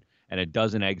bacon and a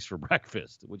dozen eggs for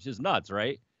breakfast, which is nuts,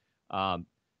 right?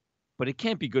 But it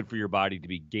can't be good for your body to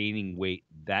be gaining weight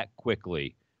that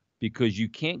quickly, because you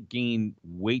can't gain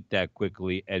weight that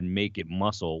quickly and make it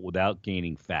muscle without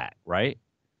gaining fat, right?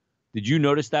 Did you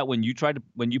notice that when you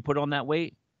put on that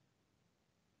weight?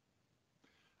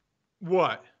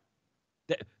 What?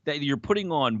 That you're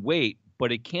putting on weight,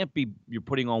 but it can't be you're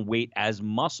putting on weight as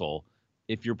muscle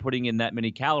if you're putting in that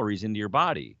many calories into your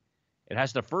body. It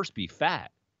has to first be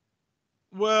fat.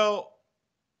 Well,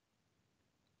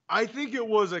 I think it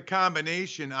was a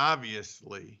combination,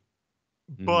 obviously,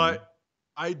 but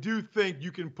I do think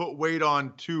you can put weight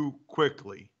on too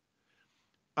quickly.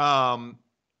 And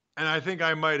I think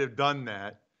I might have done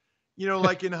that.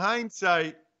 Like in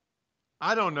hindsight,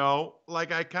 I don't know.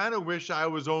 Like I kind of wish I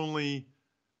was only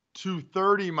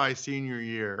 230 my senior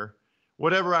year,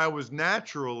 whatever I was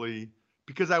naturally,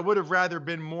 because I would have rather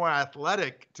been more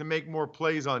athletic to make more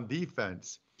plays on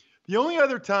defense. The only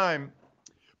other time,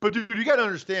 but dude, you got to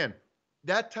understand,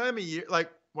 that time of year,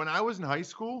 like when I was in high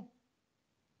school,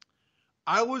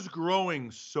 I was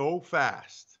growing so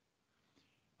fast,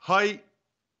 height,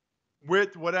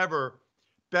 width, whatever,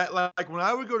 that like when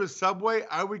I would go to Subway,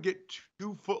 I would get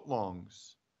 2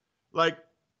 footlongs, like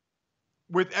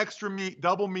with extra meat,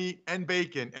 double meat, and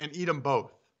bacon, and eat them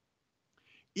both.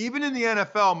 Even in the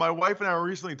NFL, my wife and I were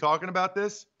recently talking about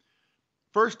this.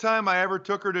 First time I ever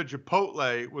took her to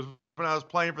Chipotle was when I was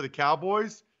playing for the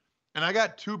Cowboys, and I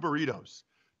got 2 burritos.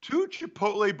 2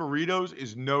 Chipotle burritos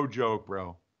is no joke,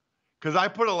 bro. Because I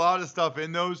put a lot of stuff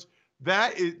in those.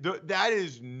 That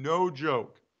is no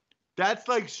joke. That's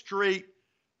like straight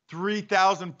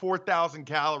 3,000, 4,000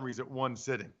 calories at one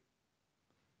sitting.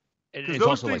 Because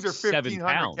those things like are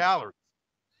 1,500 calories.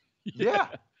 Yeah.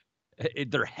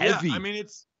 They're heavy. Yeah, I mean,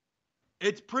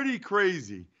 it's pretty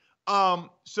crazy.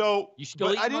 So you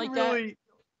still eating like that?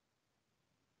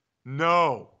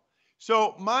 No.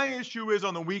 So my issue is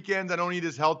on the weekends, I don't eat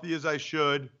as healthy as I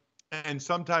should, and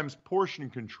sometimes portion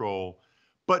control.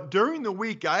 But during the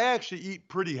week, I actually eat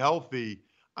pretty healthy.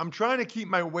 I'm trying to keep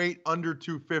my weight under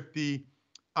 250.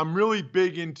 I'm really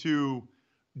big into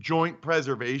joint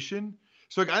preservation.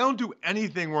 So like, I don't do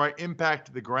anything where I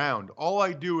impact the ground. All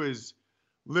I do is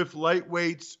lift light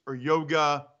weights or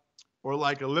yoga or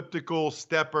like elliptical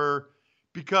stepper,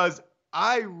 because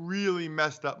I really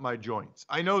messed up my joints.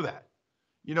 I know that,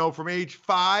 from age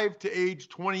 5 to age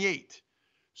 28.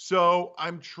 So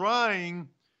I'm trying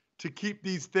to keep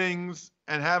these things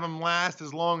and have them last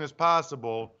as long as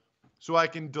possible so I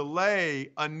can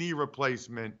delay a knee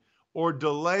replacement or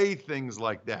delay things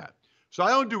like that. So I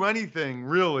don't do anything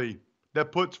really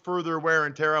that puts further wear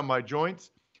and tear on my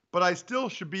joints, but I still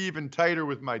should be even tighter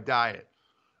with my diet.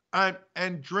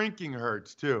 And drinking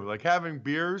hurts too. Like having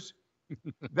beers,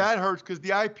 that hurts because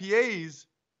the IPAs,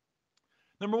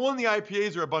 number one, the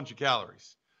IPAs are a bunch of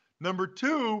calories. Number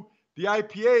two, the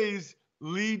IPAs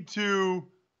lead to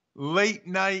late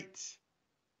night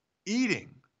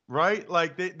eating, right?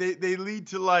 Like they lead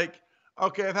to like,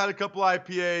 okay, I've had a couple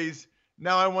IPAs.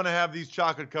 Now I want to have these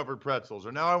chocolate covered pretzels,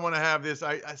 or now I want to have this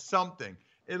something.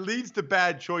 It leads to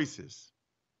bad choices.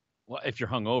 Well, if you're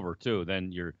hungover too,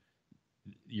 then you're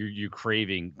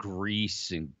craving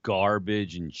grease and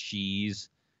garbage and cheese.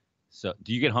 So,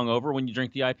 do you get hungover when you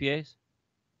drink the IPAs?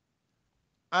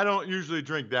 I don't usually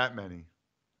drink that many.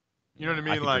 You know what I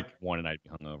mean? I could Like drink one and I'd be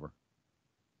hungover.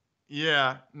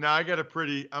 Yeah, no,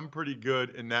 I'm pretty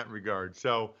good in that regard.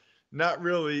 So not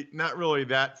really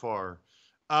that far.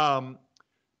 Um,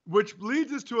 which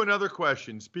leads us to another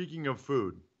question. Speaking of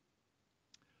food,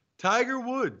 Tiger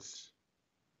Woods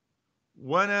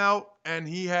went out and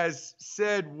he has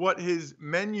said what his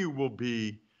menu will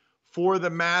be for the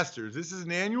Masters. This is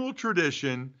an annual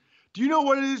tradition. Do you know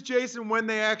what it is, Jason, when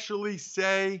they actually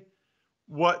say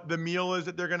what the meal is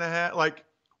that they're going to have? Like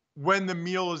when the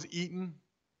meal is eaten?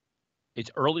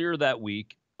 It's earlier that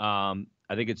week. I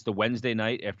think it's the Wednesday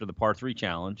night after the par 3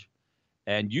 challenge.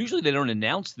 And usually they don't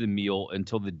announce the meal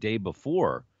until the day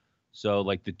before. So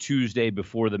like the Tuesday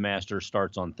before the Masters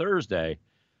starts on Thursday.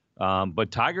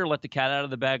 But Tiger let the cat out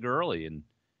of the bag early. And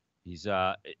he's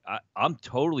I'm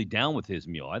totally down with his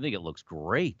meal. I think it looks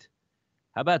great.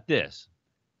 How about this?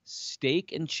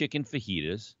 Steak and chicken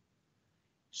fajitas,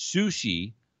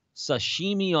 sushi,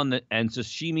 sashimi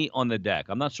on the deck.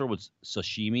 I'm not sure what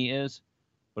sashimi is,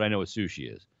 but I know what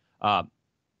sushi is.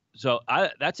 So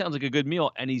that sounds like a good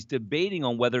meal. And he's debating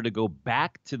on whether to go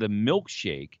back to the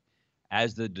milkshake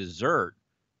as the dessert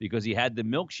because he had the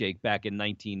milkshake back in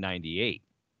 1998.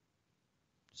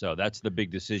 So that's the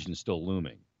big decision still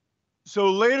looming.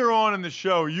 So later on in the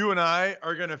show, you and I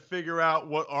are going to figure out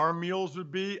what our meals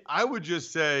would be. I would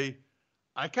just say,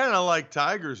 I kind of like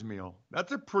Tiger's meal.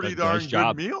 That's a pretty darn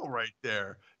good meal right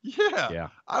there. Yeah.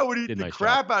 I would eat the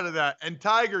crap out of that. And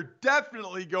Tiger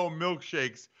definitely go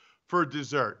milkshakes for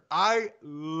dessert. I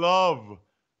love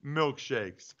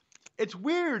milkshakes. It's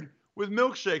weird with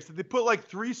milkshakes that they put like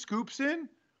 3 scoops in,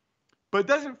 but it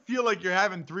doesn't feel like you're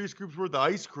having 3 scoops worth of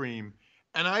ice cream.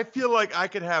 And I feel like I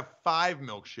could have 5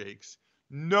 milkshakes.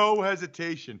 No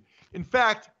hesitation. In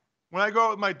fact, when I go out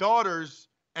with my daughters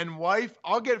and wife,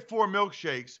 I'll get 4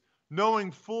 milkshakes,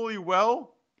 knowing fully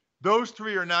well those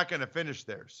 3 are not going to finish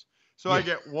theirs. So I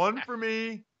get 1 for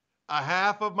me, a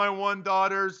half of my one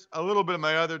daughter's, a little bit of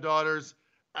my other daughter's,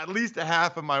 at least a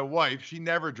half of my wife. She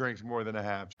never drinks more than a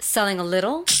half. Selling a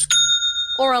little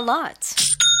or a lot?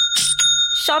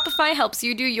 Shopify helps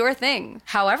you do your thing,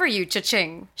 however you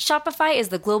cha-ching. Shopify is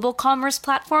the global commerce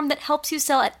platform that helps you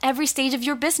sell at every stage of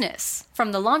your business.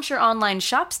 From the launch your online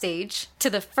shop stage,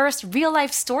 to the first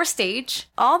real-life store stage,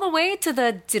 all the way to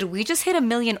the did we just hit 1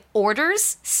 million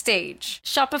orders stage.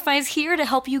 Shopify's here to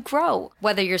help you grow.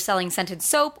 Whether you're selling scented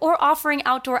soap or offering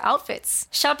outdoor outfits,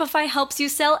 Shopify helps you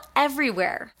sell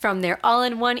everywhere. From their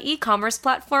all-in-one e-commerce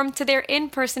platform to their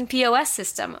in-person POS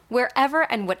system, wherever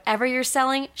and whatever you're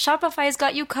selling, Shopify's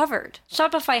got you covered.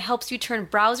 Shopify helps you turn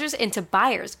browsers into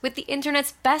buyers with the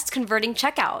internet's best converting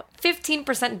checkout.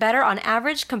 15% better on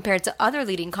average compared to other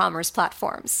leading commerce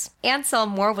platforms. And sell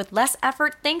more with less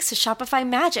effort thanks to Shopify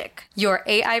Magic, your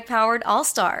AI-powered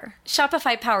all-star.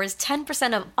 Shopify powers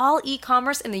 10% of all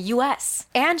e-commerce in the U.S.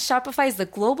 And Shopify is the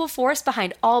global force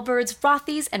behind Allbirds,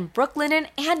 Rothy's, and Brooklinen,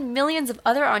 and millions of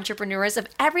other entrepreneurs of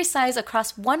every size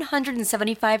across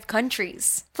 175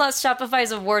 countries. Plus,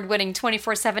 Shopify's award-winning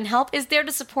 24/7 help is there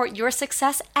to support your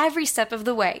success every step of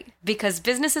the way. Because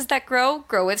businesses that grow,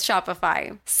 grow with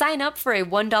Shopify. Sign up for a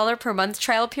 $1 per month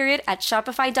trial period at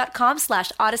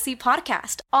shopify.com/Odyssey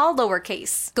Podcast, all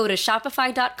lowercase. Go to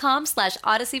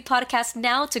shopify.com/Odyssey Podcast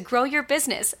now to grow your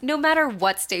business, no matter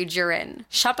what stage you're in.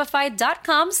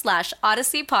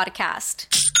 Shopify.com/Odyssey Podcast.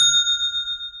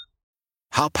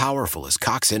 How powerful is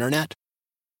Cox Internet?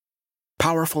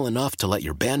 Powerful enough to let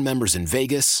your band members in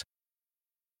Vegas,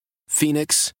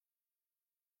 Phoenix,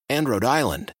 and Rhode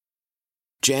Island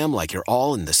jam like you're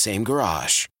all in the same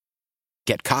garage.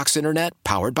 Get Cox Internet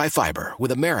powered by fiber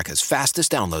with America's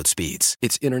fastest download speeds.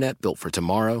 It's internet built for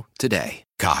tomorrow, today.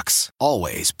 Cox,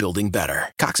 always building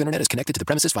better. Cox Internet is connected to the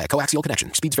premises via coaxial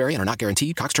connection. Speeds vary and are not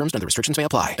guaranteed. Cox terms and other restrictions may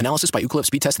apply. Analysis by Ookla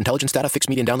Speed Test Intelligence Data. Fixed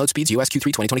median download speeds. US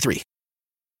Q3 2023.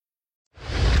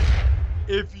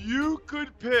 If you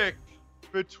could pick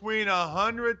between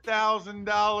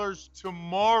 $100,000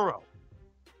 tomorrow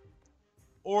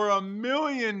or $1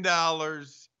 million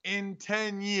in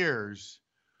 10 years,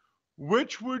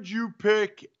 which would you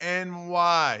pick and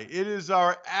why? It is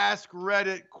our Ask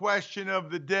Reddit question of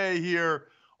the day here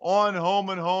on Home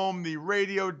and Home, the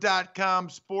radio.com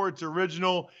sports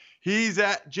original. He's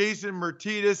at Jason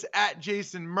Myrtetus, at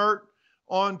Jason Myrt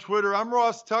on Twitter. I'm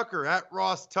Ross Tucker, at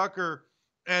Ross Tucker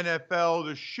NFL.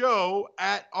 The show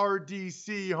at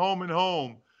RDC Home and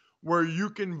Home, where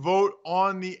you can vote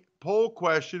on the poll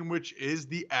question, which is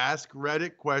the Ask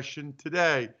Reddit question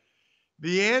today.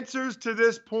 The answers to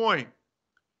this point,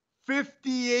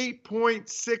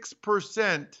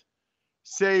 58.6%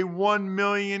 say 1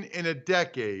 million in a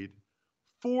decade.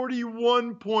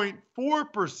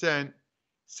 41.4%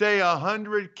 say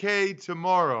 100K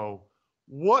tomorrow.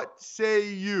 What say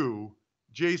you,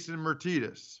 Jason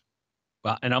Myrtetus?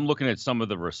 Well, and I'm looking at some of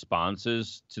the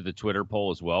responses to the Twitter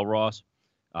poll as well, Ross.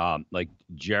 Like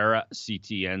Jara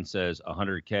CTN says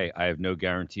 100K. I have no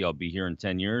guarantee I'll be here in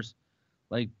 10 years.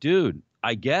 Like, dude,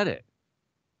 I get it.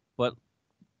 But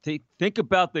think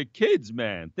about the kids,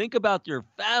 man. Think about your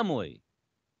family.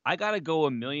 I got to go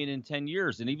 $1 million in 10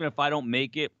 years. And even if I don't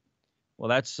make it, well,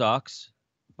 that sucks.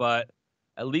 But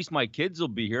at least my kids will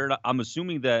be here. I'm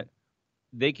assuming that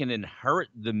they can inherit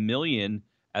the $1 million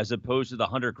as opposed to the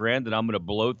 $100,000 that I'm going to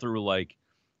blow through like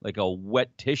a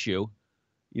wet tissue.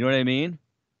 You know what I mean?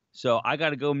 So I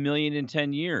got to go $1 million in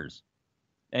 10 years.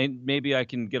 And maybe I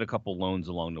can get a couple loans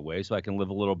along the way so I can live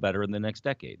a little better in the next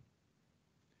decade.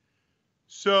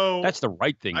 So that's the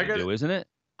right thing to do, isn't it?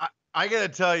 I got to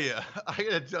tell you,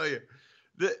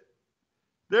 that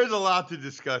there's a lot to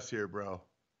discuss here, bro.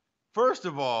 First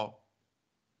of all,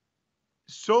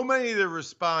 so many of the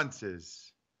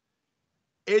responses,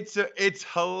 it's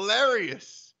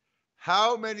hilarious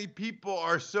how many people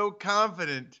are so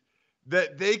confident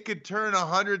that they could turn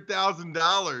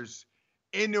 $100,000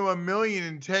 into $1 million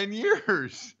in 10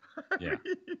 years. Yeah.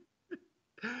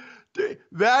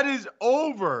 That is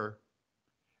over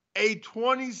a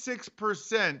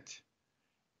 26%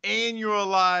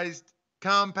 annualized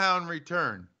compound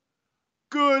return.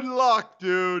 Good luck,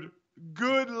 dude.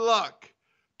 Good luck.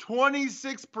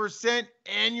 26%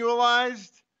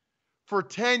 annualized for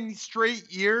 10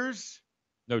 straight years?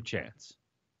 No chance.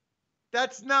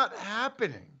 That's not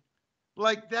happening.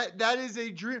 Like that is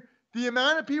a dream. The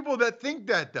amount of people that think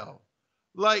that, though,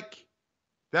 like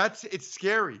it's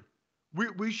scary.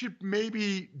 We should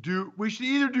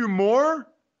either do more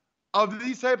of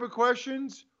these type of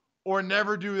questions or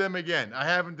never do them again. I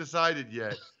haven't decided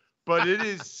yet, but it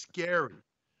is scary.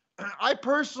 I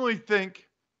personally think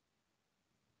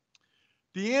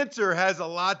the answer has a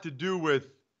lot to do with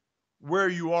where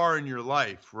you are in your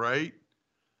life, right?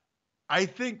 I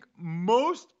think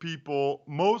most people,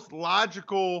 most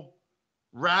logical,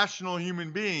 rational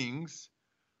human beings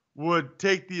would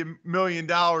take the $1 million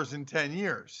in 10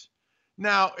 years.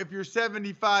 Now, if you're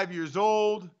 75 years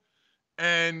old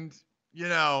and,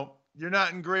 you're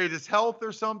not in greatest health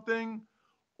or something,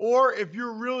 or if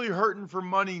you're really hurting for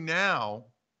money now,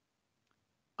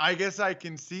 I guess I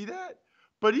can see that.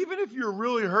 But even if you're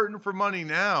really hurting for money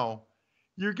now,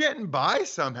 you're getting by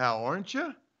somehow, aren't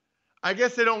you? I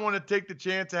guess they don't want to take the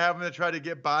chance of having to try to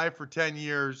get by for 10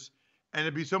 years, and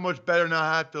it'd be so much better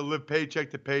not have to live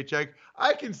paycheck to paycheck.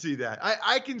 I can see that.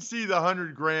 I can see the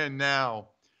 $100,000 now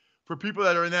for people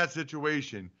that are in that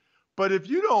situation. But if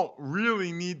you don't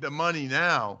really need the money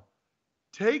now,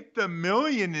 take the $1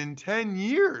 million in 10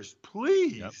 years,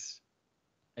 please. Yep.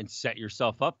 And set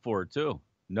yourself up for it too.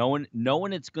 Knowing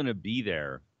it's going to be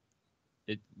there,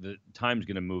 the time's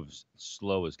going to move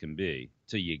slow as can be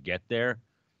till you get there.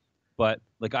 But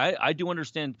like I do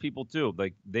understand people too.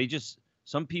 Like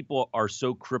some people are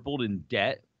so crippled in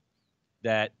debt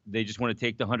that they just want to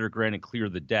take the $100,000 and clear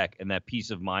the deck, and that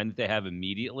peace of mind that they have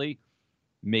immediately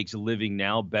makes living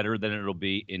now better than it'll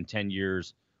be in 10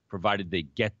 years, provided they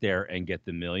get there and get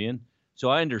the $1 million. So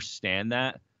I understand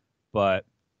that, but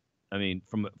I mean,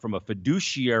 from a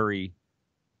fiduciary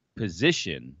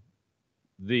position,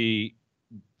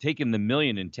 taking the $1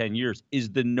 million in 10 years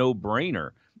is the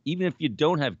no-brainer. Even if you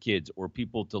don't have kids or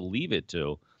people to leave it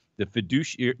to,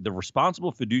 the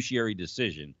responsible fiduciary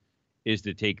decision is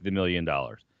to take the $1 million.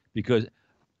 Because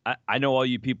I know all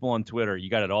you people on Twitter,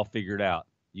 you got it all figured out.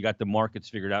 You got the markets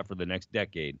figured out for the next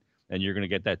decade, and you're going to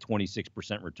get that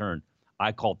 26% return.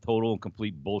 I call total and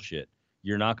complete bullshit.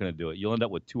 You're not going to do it. You'll end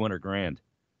up with $200,000.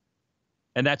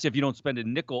 And that's if you don't spend a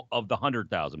nickel of the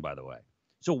 $100,000, by the way.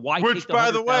 So why take the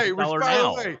 $100,000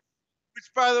 now?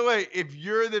 Which, by the way, if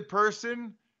you're the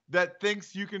person that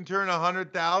thinks you can turn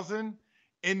 100,000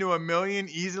 into $1 million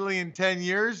easily in 10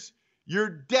 years, you're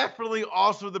definitely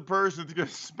also the person that's going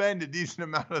to spend a decent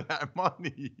amount of that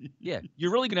money. Yeah,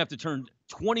 you're really going to have to turn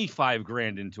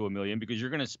 $25,000 into $1 million because you're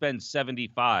going to spend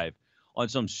 $75,000 on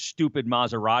some stupid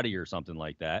Maserati or something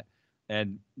like that.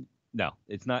 And no,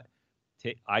 it's not.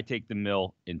 I take the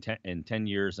mill in 10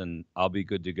 years and I'll be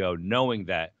good to go, knowing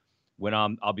that when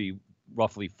I'll be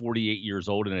roughly 48 years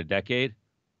old in a decade,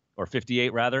 or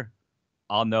 58 rather,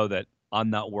 I'll know that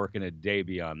I'm not working a day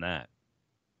beyond that.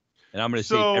 And I'm going to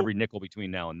save every nickel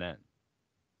between now and then.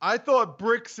 I thought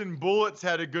Bricks and Bullets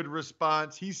had a good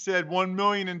response. He said 1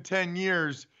 million in 10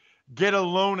 years, get a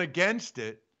loan against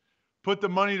it, put the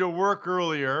money to work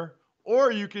earlier,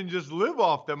 or you can just live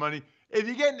off the money.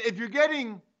 If you're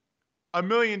getting $1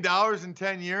 million in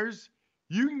 10 years,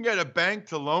 you can get a bank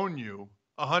to loan you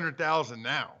 $100,000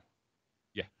 now.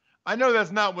 Yeah. I know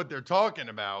that's not what they're talking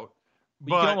about,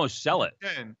 but you can almost sell it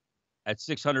again, at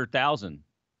 $600,000.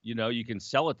 You can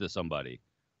sell it to somebody.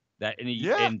 That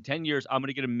in 10 years, I'm going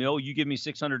to get $1 million. You give me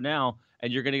 $600 now,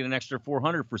 and you're going to get an extra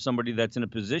 $400 for somebody that's in a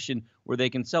position where they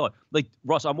can sell it. Like,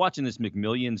 Russ, I'm watching this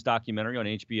McMillions documentary on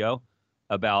HBO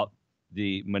about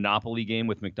the Monopoly game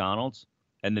with McDonald's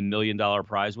and the $1 million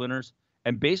prize winners.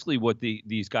 And basically what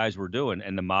these guys were doing,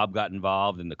 and the mob got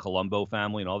involved, and the Colombo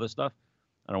family and all this stuff.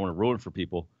 I don't want to ruin it for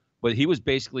people, but he was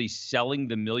basically selling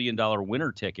the $1 million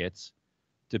winner tickets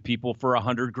to people for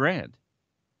 $100,000.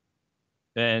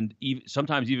 And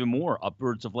sometimes even more,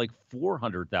 upwards of like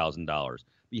 $400,000.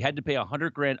 You had to pay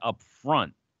 $100,000 up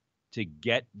front to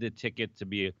get the ticket to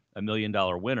be a $1 million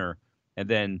winner, and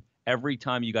then every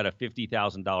time you got a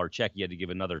 $50,000 check, you had to give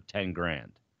another $10,000,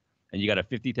 and you got a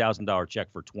 $50,000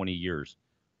 check for 20 years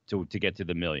to get to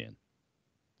the $1 million.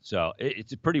 So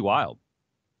it's pretty wild.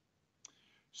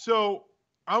 So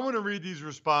I want to read these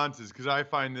responses because I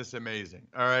find this amazing.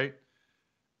 All right,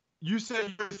 you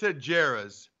said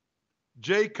Jarrah's.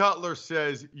 Jay Cutler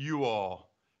says, you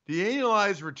all. The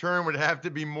annualized return would have to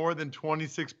be more than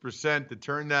 26% to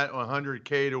turn that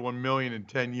 $100K to $1 million in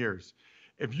 10 years.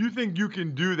 If you think you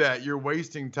can do that, you're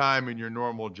wasting time in your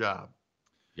normal job.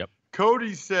 Yep.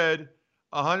 Cody said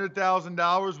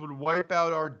 $100,000 would wipe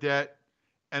out our debt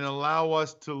and allow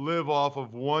us to live off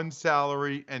of one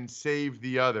salary and save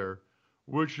the other,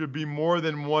 which would be more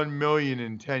than $1 million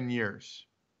in 10 years.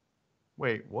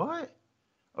 Wait, what?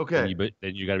 Okay.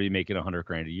 Then you got to be making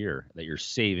 $100,000 a year that you're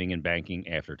saving and banking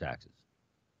after taxes.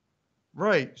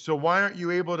 Right. So why aren't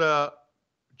you able to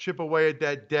chip away at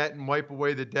that debt and wipe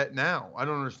away the debt now? I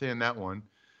don't understand that one.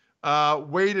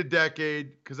 Wait a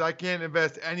decade, because I can't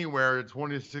invest anywhere at a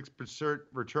 26%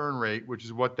 return rate, which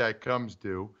is what that comes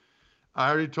to. I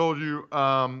already told you.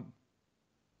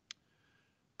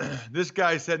 This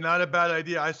guy said, not a bad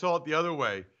idea. I saw it the other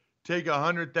way. Take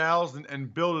 $100,000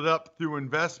 and build it up through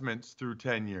investments through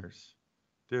 10 years.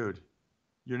 Dude,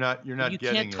 you're not getting it. You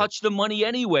can't touch the money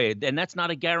anyway, and that's not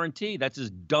a guarantee. That's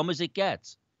as dumb as it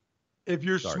gets. If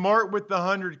you're smart with the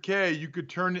 $100K, you could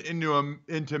turn it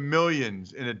into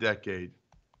millions in a decade.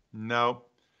 No.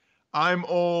 I'm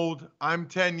old. I'm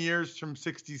 10 years from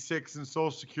 66 in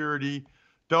Social Security.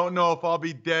 Don't know if I'll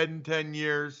be dead in 10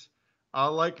 years.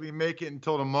 I'll likely make it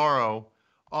until tomorrow.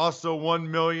 Also,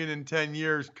 1 million in 10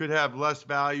 years could have less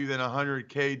value than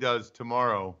 100K does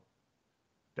tomorrow.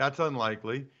 That's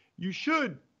unlikely. You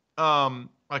should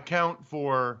account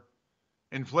for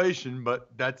inflation,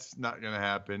 but that's not going to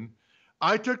happen.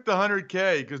 I took the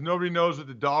 100K because nobody knows what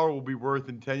the dollar will be worth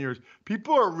in 10 years.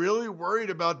 People are really worried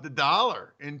about the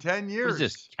dollar in 10 years. What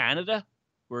is this, Canada,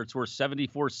 where it's worth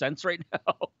 74 cents right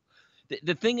now?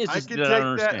 The thing is, I could take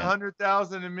that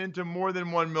 100,000 and into more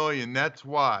than 1 million. That's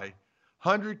why.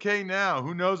 100K now.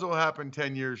 Who knows what will happen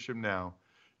 10 years from now?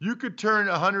 You could turn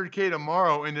 100K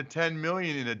tomorrow into 10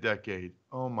 million in a decade.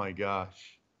 Oh my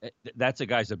gosh. That's a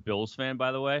guy's a Bills fan,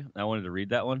 by the way. I wanted to read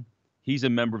that one. He's a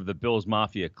member of the Bills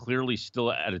Mafia, clearly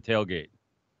still at a tailgate.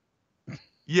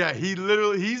 Yeah,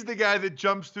 he's the guy that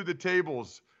jumps through the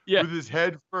tables with his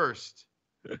head first.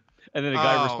 And then the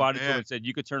guy responded to him and said,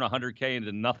 you could turn 100K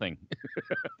into nothing.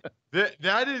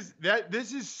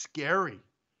 This is scary.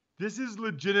 This is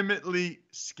legitimately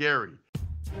scary.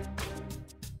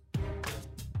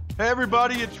 Hey,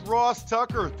 everybody, it's Ross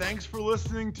Tucker. Thanks for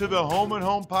listening to the Home and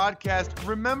Home podcast.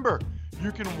 Remember,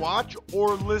 you can watch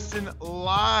or listen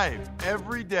live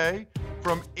every day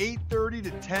from 8:30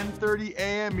 to 10:30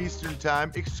 a.m. Eastern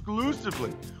Time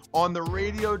exclusively on the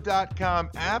radio.com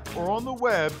app or on the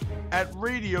web at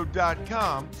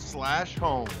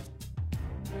radio.com/home.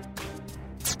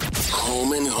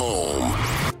 Home and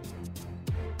Home.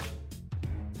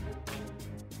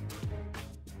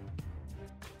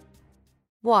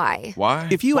 Why? Why?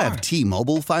 If you have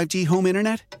T-Mobile 5G home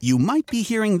internet, you might be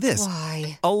hearing this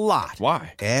Why? a lot.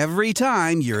 Why? Every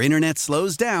time your internet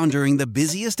slows down during the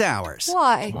busiest hours.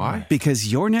 Why?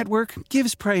 Because your network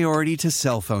gives priority to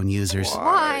cell phone users.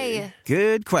 Why?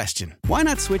 Good question. Why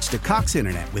not switch to Cox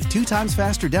Internet with 2 times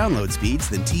faster download speeds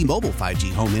than T-Mobile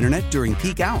 5G home internet during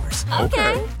peak hours?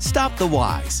 Okay. Stop the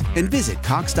whys and visit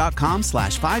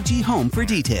cox.com/5G home for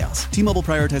details. T-Mobile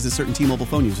prioritizes certain T-Mobile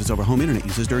phone users over home internet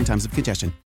users during times of congestion.